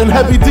Pepper and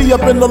Heavy D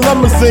up in the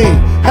limousine,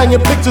 hanging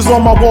pictures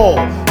on my wall.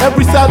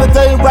 Every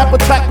Saturday, rap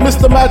attack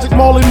Mr. Magic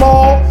Marley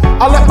Marl.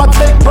 I let my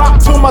tape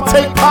rock till my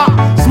tape pop,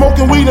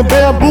 smoking weed and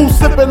bamboo,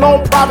 sipping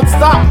on private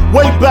stock.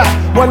 Way back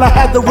when I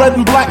had the red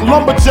and black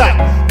lumberjack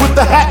with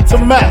the hat to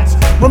match.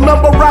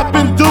 Remember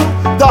rapping Duke?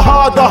 The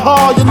hard.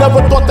 You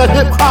never thought that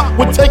hip hop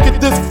would take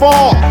it this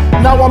far.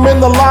 Now I'm in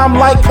the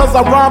limelight cause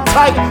I rhyme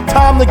tight.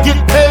 Time to get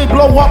paid,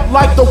 blow up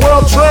like the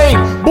world trade.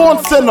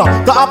 Born sinner,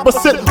 the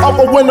opposite of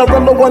a winner.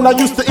 Remember when I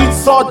used to eat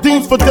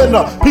sardines for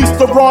dinner? Peace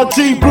to Ron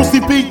G, Brucey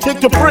B,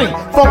 Kid Capri,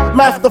 Funk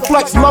Master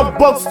Flex, Love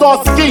Bug,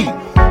 Star Ski.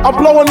 I'm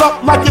blowing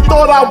up like you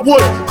thought I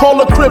would.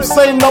 Call a crib,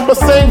 same number,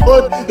 same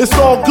hood. It's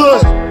all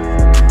good.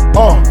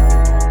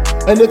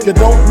 And if you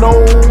don't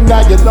know,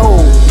 now you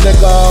know,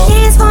 nigga.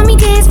 Dance for me,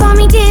 dance for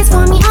me, dance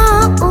for me,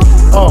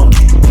 oh.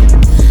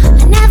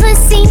 I never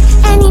seen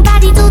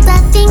anybody do the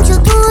things you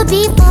do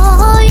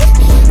before.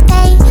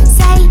 They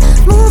say,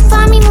 move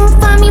for me, move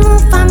for me,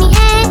 move for me,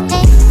 eh.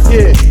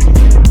 Yeah.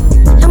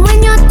 And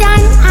when you're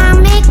done,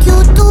 I'll make you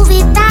do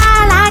it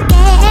all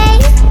again.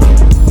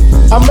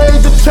 I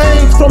made the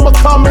change from a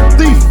common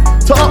thief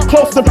to up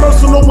close and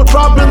personal with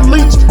Robin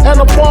Leach. And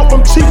I'm far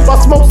from cheap, I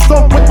smoke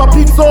skunk with my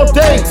peeps all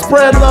day.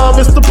 Spread love,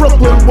 it's the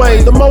Brooklyn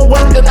way. The Moet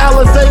and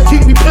Alizé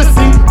keep me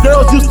pissy.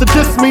 Girls used to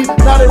diss me,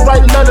 now they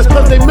write letters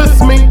cause they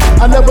miss me.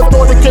 I never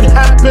thought it could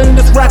happen,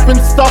 this rapping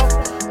stuff.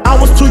 I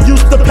was too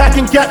used to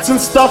packing gats and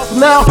stuff.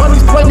 Now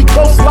honeys play me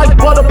close like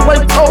butter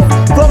play toast.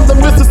 From the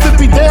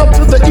Mississippi down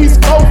to the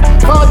East Coast,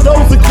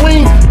 condos in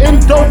Queens, in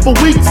dope for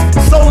weeks.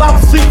 Sold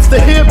out seats to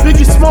hear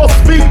Biggie Small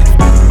speak.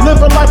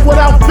 Living life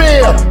without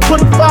fear,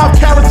 putting 5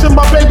 carats in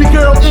my baby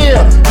girl ear.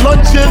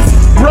 Lunches,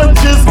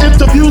 brunches,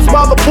 interviews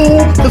by the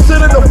pool.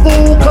 Considered a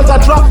fool cause I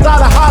dropped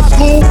out of high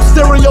school.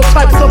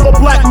 Stereotypes of a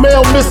black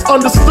male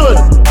misunderstood,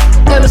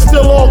 and it's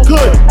still all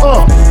good,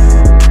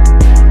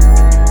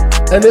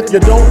 And if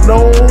you don't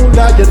know,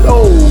 now you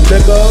know,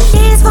 nigga.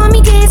 Dance for me,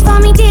 dance for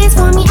me, dance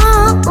for me,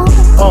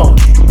 oh.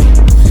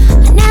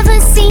 I never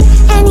seen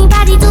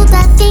anybody do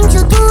the things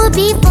you do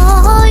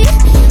before.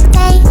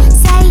 They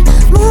say,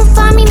 move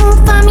for me, move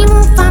for me,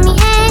 move for me,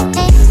 eh.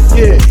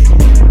 Yeah.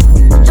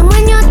 And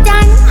when you're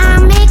done,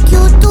 I'll make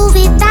you do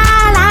it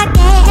all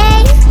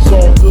again. It's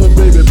all good,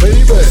 baby.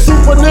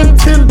 Super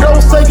Nintendo,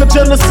 Sega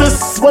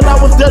Genesis. When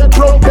I was dead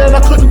broke, man,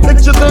 I couldn't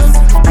picture this.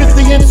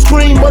 50-inch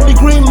screen, money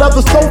green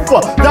leather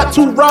sofa. Got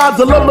 2 rides,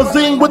 a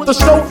limousine with the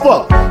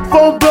chauffeur.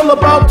 Phone bill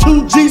about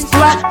 2 G's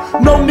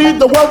flat. No need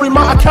to worry,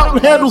 my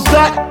accountant handles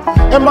that.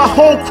 And my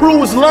whole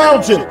crew is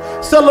lounging,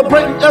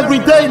 celebrating every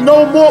day,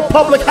 no more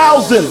public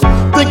housing.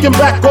 Thinking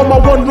back on my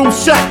one-room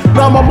shack,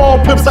 now my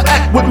mom pimps a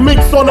act with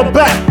minks on her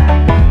back.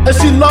 And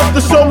she loves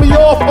to show me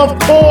off, of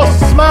course.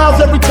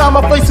 Smiles every time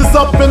my face is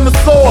up in the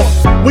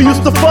sauce. We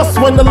used to fuss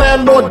when the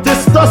landlord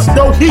dissed us.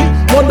 No heat,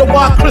 wonder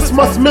why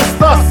Christmas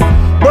missed us.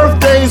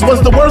 Birthdays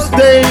was the worst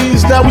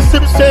days. Now we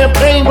sip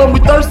champagne when we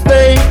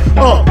thirsty.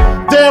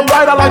 Damn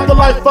right I like the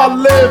life I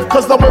live,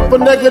 cause I went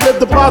from negative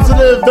to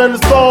positive, and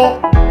it's all.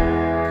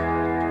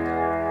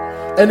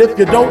 And if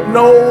you don't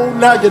know,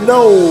 now you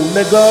know,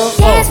 nigga.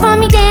 Dance for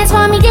me, dance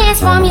for me, dance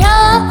for me,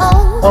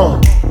 oh.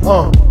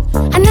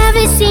 I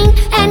never seen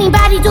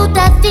anybody do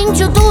the things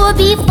you do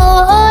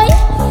before.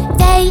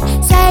 They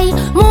say,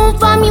 move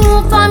for me,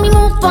 move for me,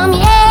 move for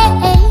me,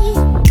 eh.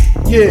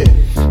 Yeah.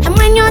 And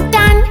when you're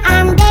done,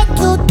 I'll make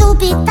you do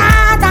it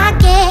all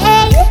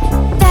again.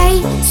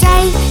 They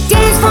say,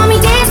 dance for me,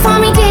 dance for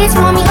me, dance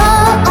for me,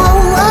 oh.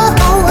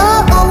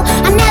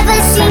 I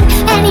never seen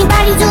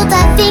anybody do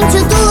the things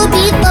you do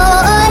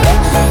before.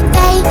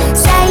 They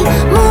say,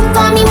 move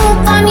for me, move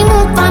for me,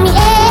 move for me, eh.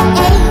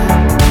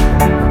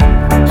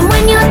 And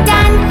when you're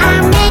done,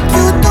 I'll make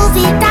you do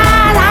it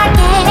all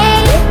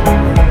again.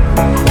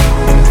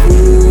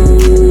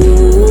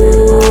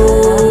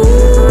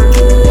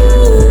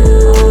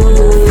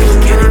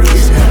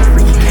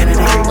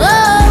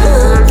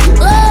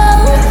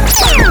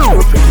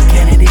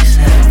 Kennedys.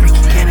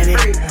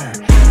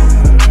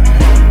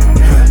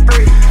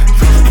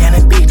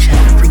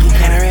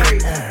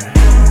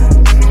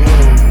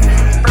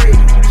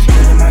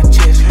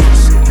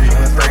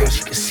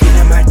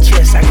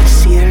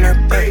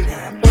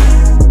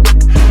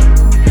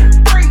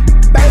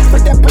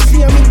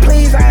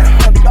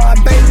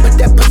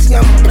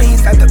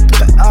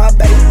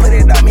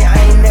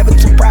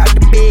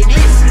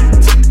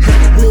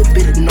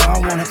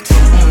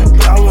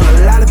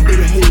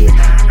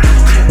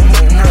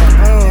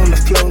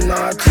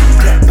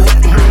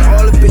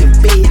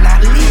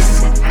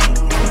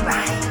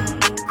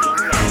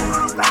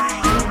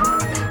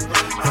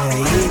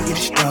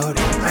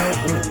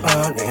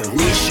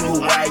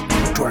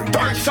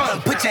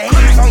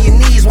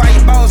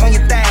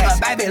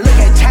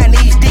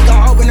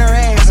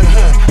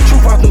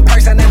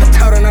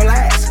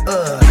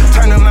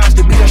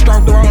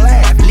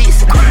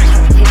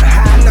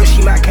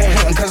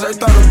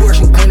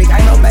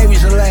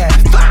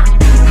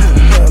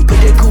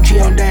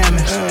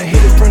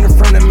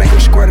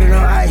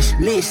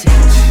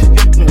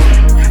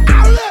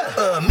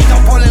 Me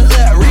gon' pull it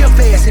up real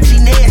fast if she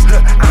nasty.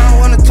 I don't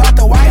wanna talk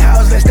to White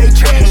House, let's stay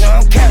trash.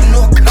 I'm counting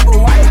a couple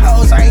White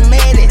House, I ain't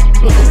mad at it.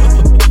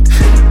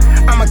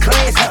 I'm a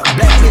class up,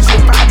 black bitch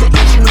with 5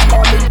 issues,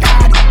 call me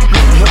Gotti.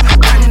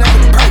 Got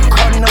another perk,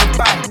 caught another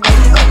body.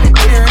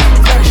 Here in the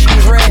flesh, she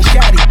was red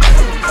shotty.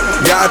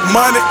 Got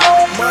money,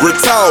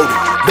 retarded.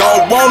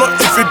 Don't want her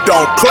if it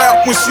don't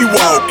clap when she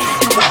walkin'.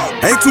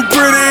 Ain't too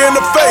pretty in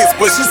the face,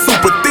 but she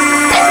super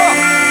thick.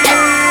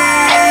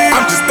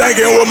 I'm just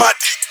thinking with my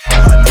dick.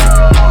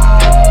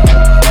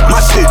 My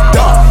shit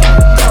dumb.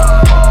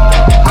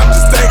 I'm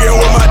just thinking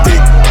with my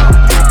dick.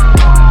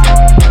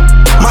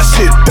 My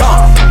shit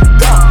dumb.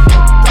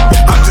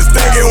 I'm just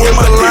thinking with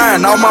my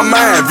line on my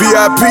mind.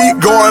 VIP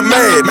going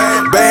mad.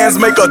 Bands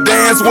make her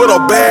dance with a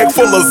bag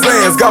full of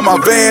Zans. Got my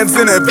Vans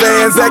in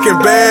advance, acting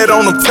bad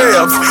on them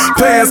tabs.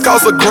 Pants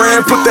cost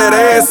 $1,000, put that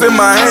ass in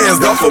my hands.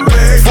 Duffel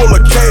bag full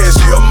of cash,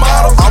 she a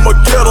model. I'm a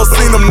killer,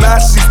 seen them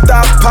not. She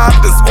stop,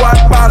 popped and squat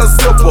by the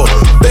zipper.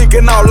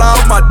 Thinking out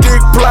loud, my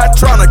dick plot,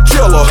 tryna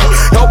kill her.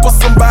 Help her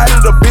somebody,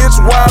 the bitch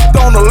wiped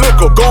on the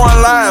liquor.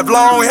 Going live,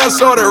 long hair,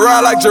 shorty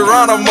ride like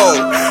Geronimo.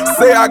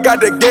 Say I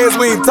got the gas,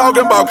 we ain't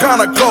talking about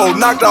kinda cold.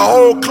 Knock the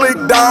whole clique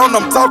down,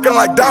 I'm talking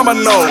like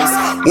dominoes.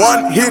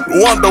 One hit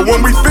wonder,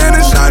 when we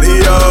finish,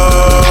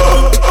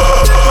 adios.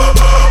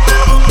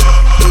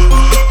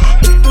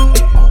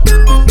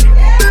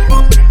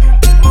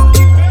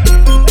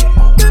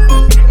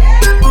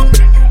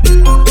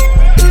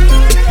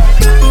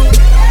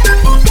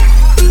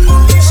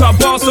 So I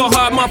ball so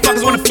hard,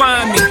 motherfuckers wanna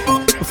find me.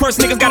 But first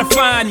niggas gotta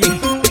find me.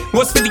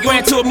 What's 50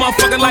 grand to a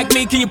motherfucker like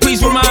me? Can you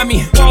please remind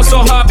me? Ball so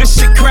hard, this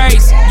shit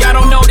crazy. Y'all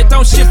don't know that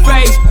don't shit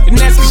phase. And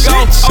as we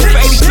go, over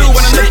 82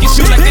 when I look at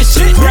you like this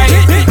shit crazy.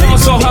 Ball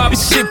so hard,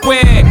 this shit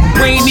weird.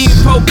 We ain't even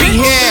supposed to be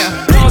here.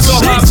 Ball so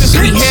hard since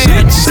we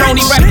here.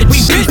 Sony right that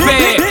we be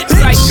fair.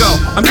 Psycho,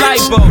 I'm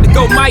libo to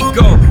go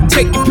Michael.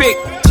 Take your pick.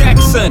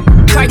 Jackson,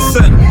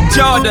 Tyson,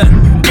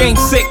 Jordan, Game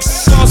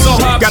 6. Ball so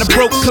hard, got a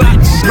broke clock.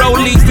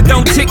 Rollies that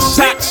don't tick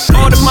tock.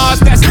 All the Mars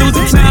that's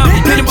losing time.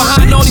 Hidden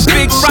behind all these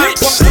big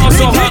rocks. Ball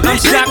so hard, I'm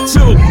shocked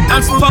too. I'm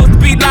supposed to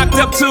be locked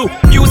up too.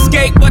 You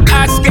escape, but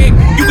I escape.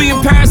 You be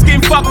in Paris getting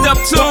fucked up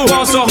too.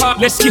 Ball so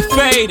hard, let's get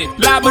faded.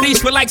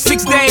 Liberties for like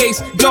 6 days.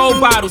 Gold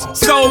bottles,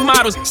 soul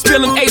models,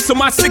 spilling ace on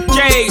my sick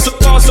days. So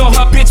ball so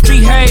hard, bitch,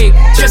 behave.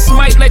 Just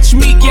might let you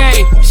meet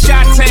gay.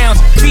 Shot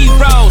towns,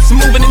 B-rolls,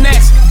 moving the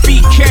next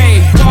BK.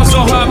 Ball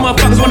so hard,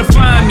 motherfuckers wanna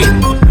find me.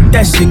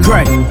 That shit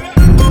crack.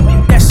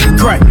 That shit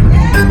crack.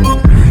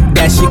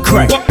 That shit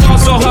crack. Ball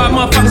so hard,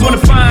 motherfuckers wanna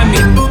find me.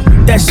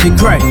 That shit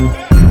crack.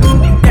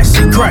 That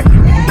shit crack.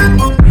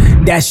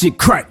 That shit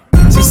crack.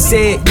 She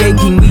said, yeah,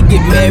 can we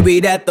get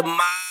married at the mall?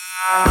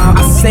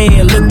 I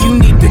said, look, you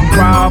need to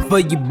crawl for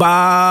your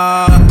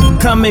bar.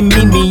 Come and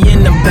meet me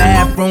in the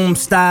bathroom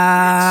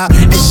style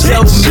and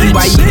show me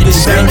why you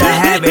deserve to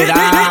have it all.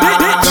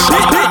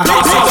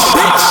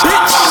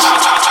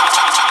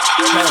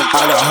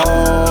 I got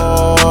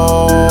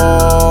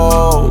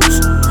hoes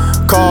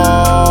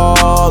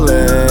calling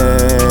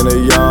a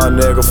young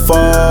nigga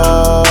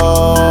phone.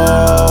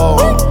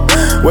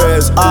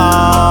 Where's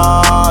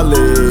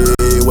Ollie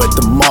with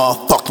the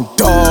motherfucking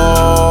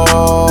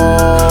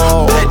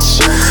dog?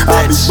 Bitch, I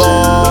be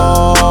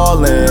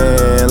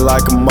ballin'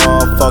 like a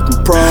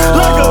motherfucking pro.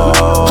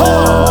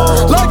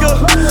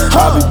 I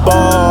be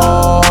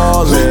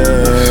ballin'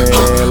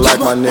 like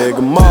my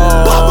nigga Mo.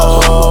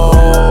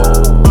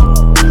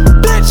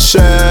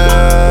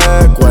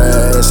 Check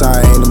West, I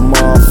ain't a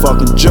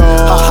motherfucking joke.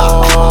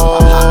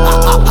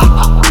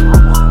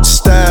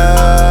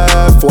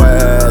 Steph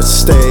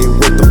West, stay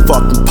with the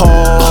fucking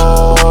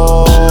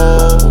pole.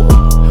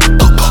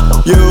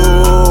 You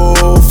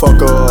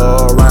fuck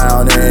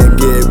around and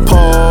get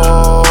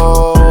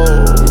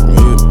pulled.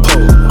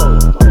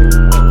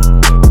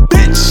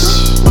 Bitch,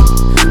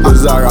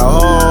 'cause I got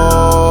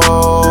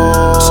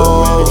hoes. So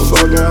many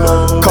fucking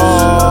hoes.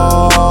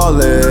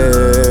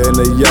 Calling a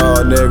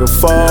young nigga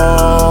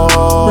phone.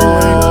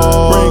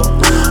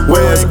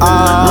 Where's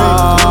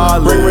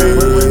Ollie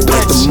with the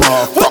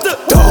motherfucking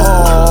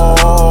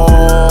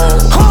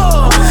dog?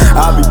 I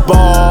be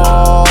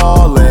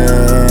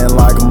ballin'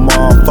 like a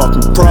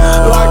motherfucking pro.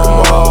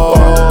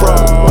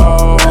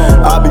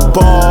 I be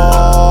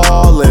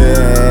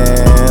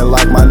ballin'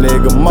 like my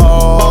nigga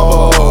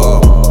Mo.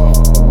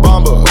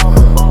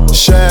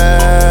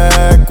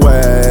 Shaq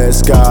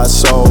West got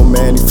so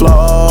many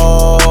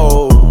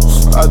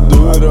flows. I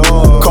do it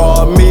all.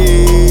 Call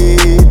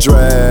me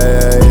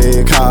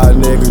Drake, hot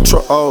nigga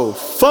oh,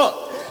 fuck,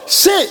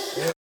 shit.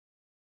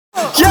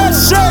 Yeah,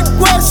 Shaq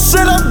West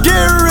said I'm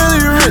getting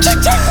really rich.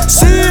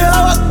 See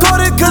how I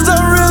thought it, 'cause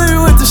I'm really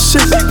with the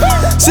shit.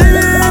 See me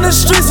in the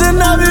streets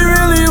and I be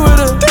really with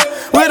a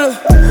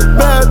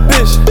bad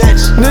bitch.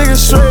 Niggas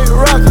straight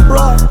rockin',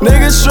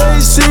 niggas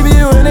straight see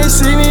me when they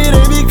see me,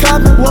 they be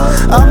coppin'.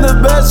 I'm the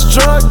best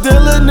drug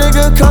dealer,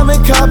 nigga, come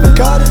and coppin'.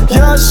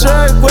 Young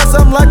Shaq West,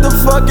 I'm like the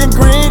fucking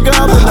Green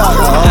Goblin.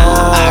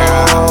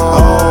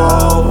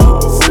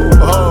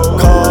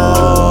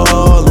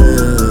 Calling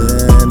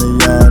a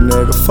young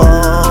nigga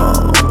phone.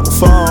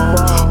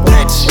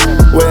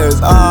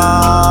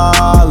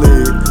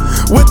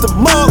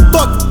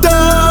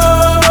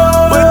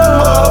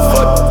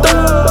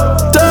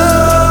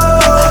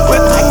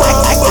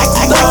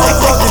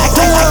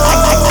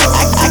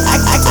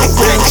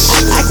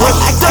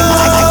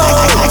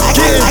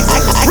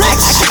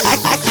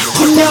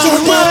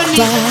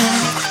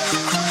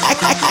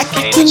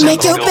 can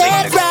make your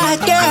bed rock,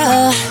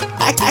 girl.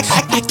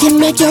 I can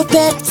make your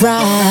bed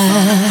rock.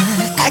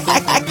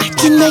 I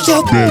can make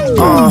your bed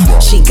rock.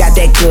 She got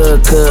that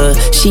good.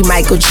 She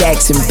Michael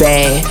Jackson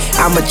bad.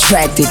 I'm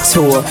attracted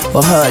to her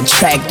for her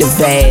attractive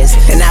ass.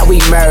 And now we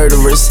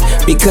murderers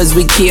because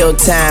we kill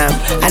time.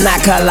 I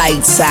knock her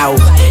lights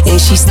out and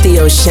she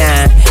still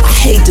shine. I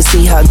hate to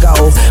see her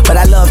go, but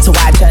I love to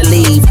watch her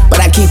leave.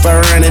 But I keep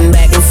her running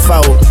back and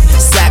forth.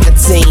 Soccer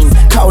team,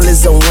 cold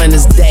as a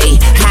winter's day,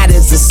 hot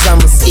as a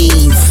summer's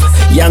eve.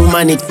 Young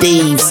money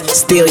thieves,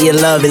 steal your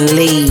love and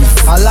leave.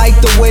 I like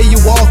the way you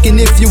walkin'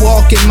 if you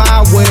walkin'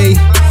 my way.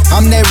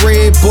 I'm that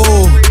Red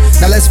Bull,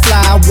 now let's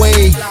fly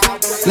away.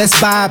 Let's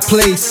buy a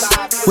place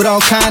with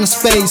all kind of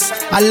space.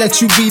 I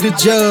let you be the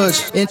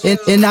judge,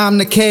 and I'm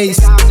the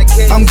case.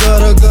 I'm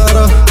gutter,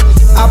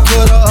 I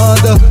put her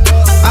under.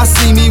 I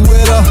see me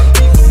with her,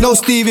 no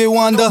Stevie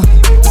Wonder.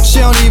 She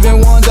don't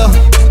even wonder,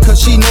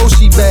 cause she knows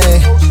she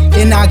bad,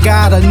 and I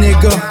got a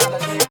nigga.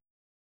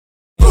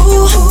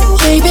 Ooh,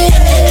 baby,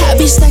 I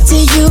be stuck to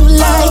you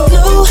like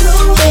glue.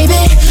 Baby,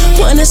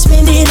 wanna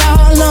spend it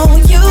all on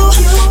you.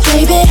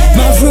 Baby,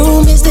 my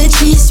room is the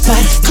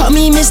G-spot. Call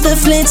me Mr.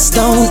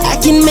 Flintstone. I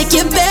can make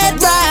your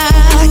bed rock.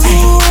 I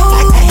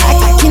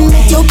can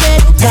make your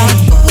bed rock.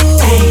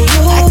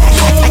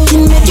 I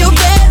can make your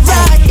bed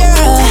rock,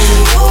 girl.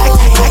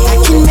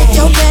 I can make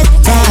your bed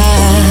rock.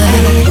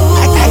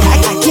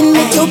 I can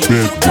make your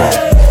bed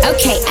rock.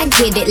 Okay, I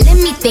get it, let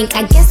me think,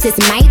 I guess it's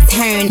my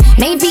turn.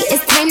 Maybe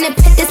it's time to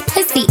put this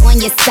pussy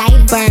on your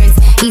sideburns.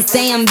 He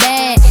say I'm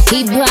bad,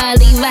 he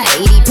probably right.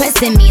 He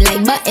pressing me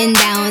like button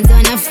downs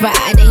on a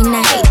Friday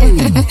night.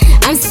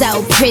 I'm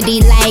so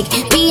pretty, like,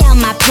 be on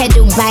my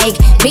pedal bike,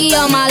 be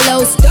on my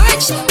low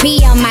starch,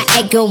 be on my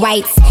egg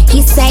whites.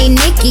 He say,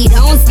 Nikki,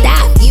 don't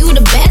stop, you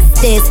the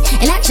bestest.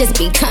 And I just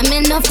be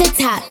coming off the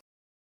top.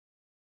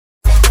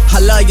 I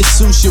love your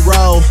sushi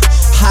roll,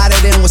 hotter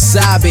than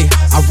wasabi.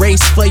 I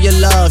race for your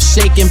love,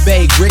 shake and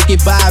bake, Ricky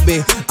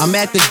Bobby. I'm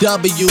at the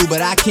W,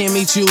 but I can't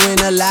meet you in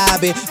the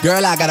lobby.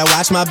 Girl, I gotta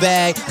watch my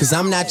bag, cause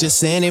I'm not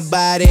just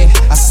anybody.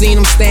 I seen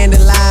him stand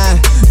in line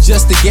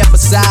just to get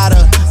beside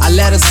her. I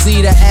let her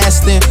see the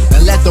Aston,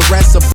 and let the rest of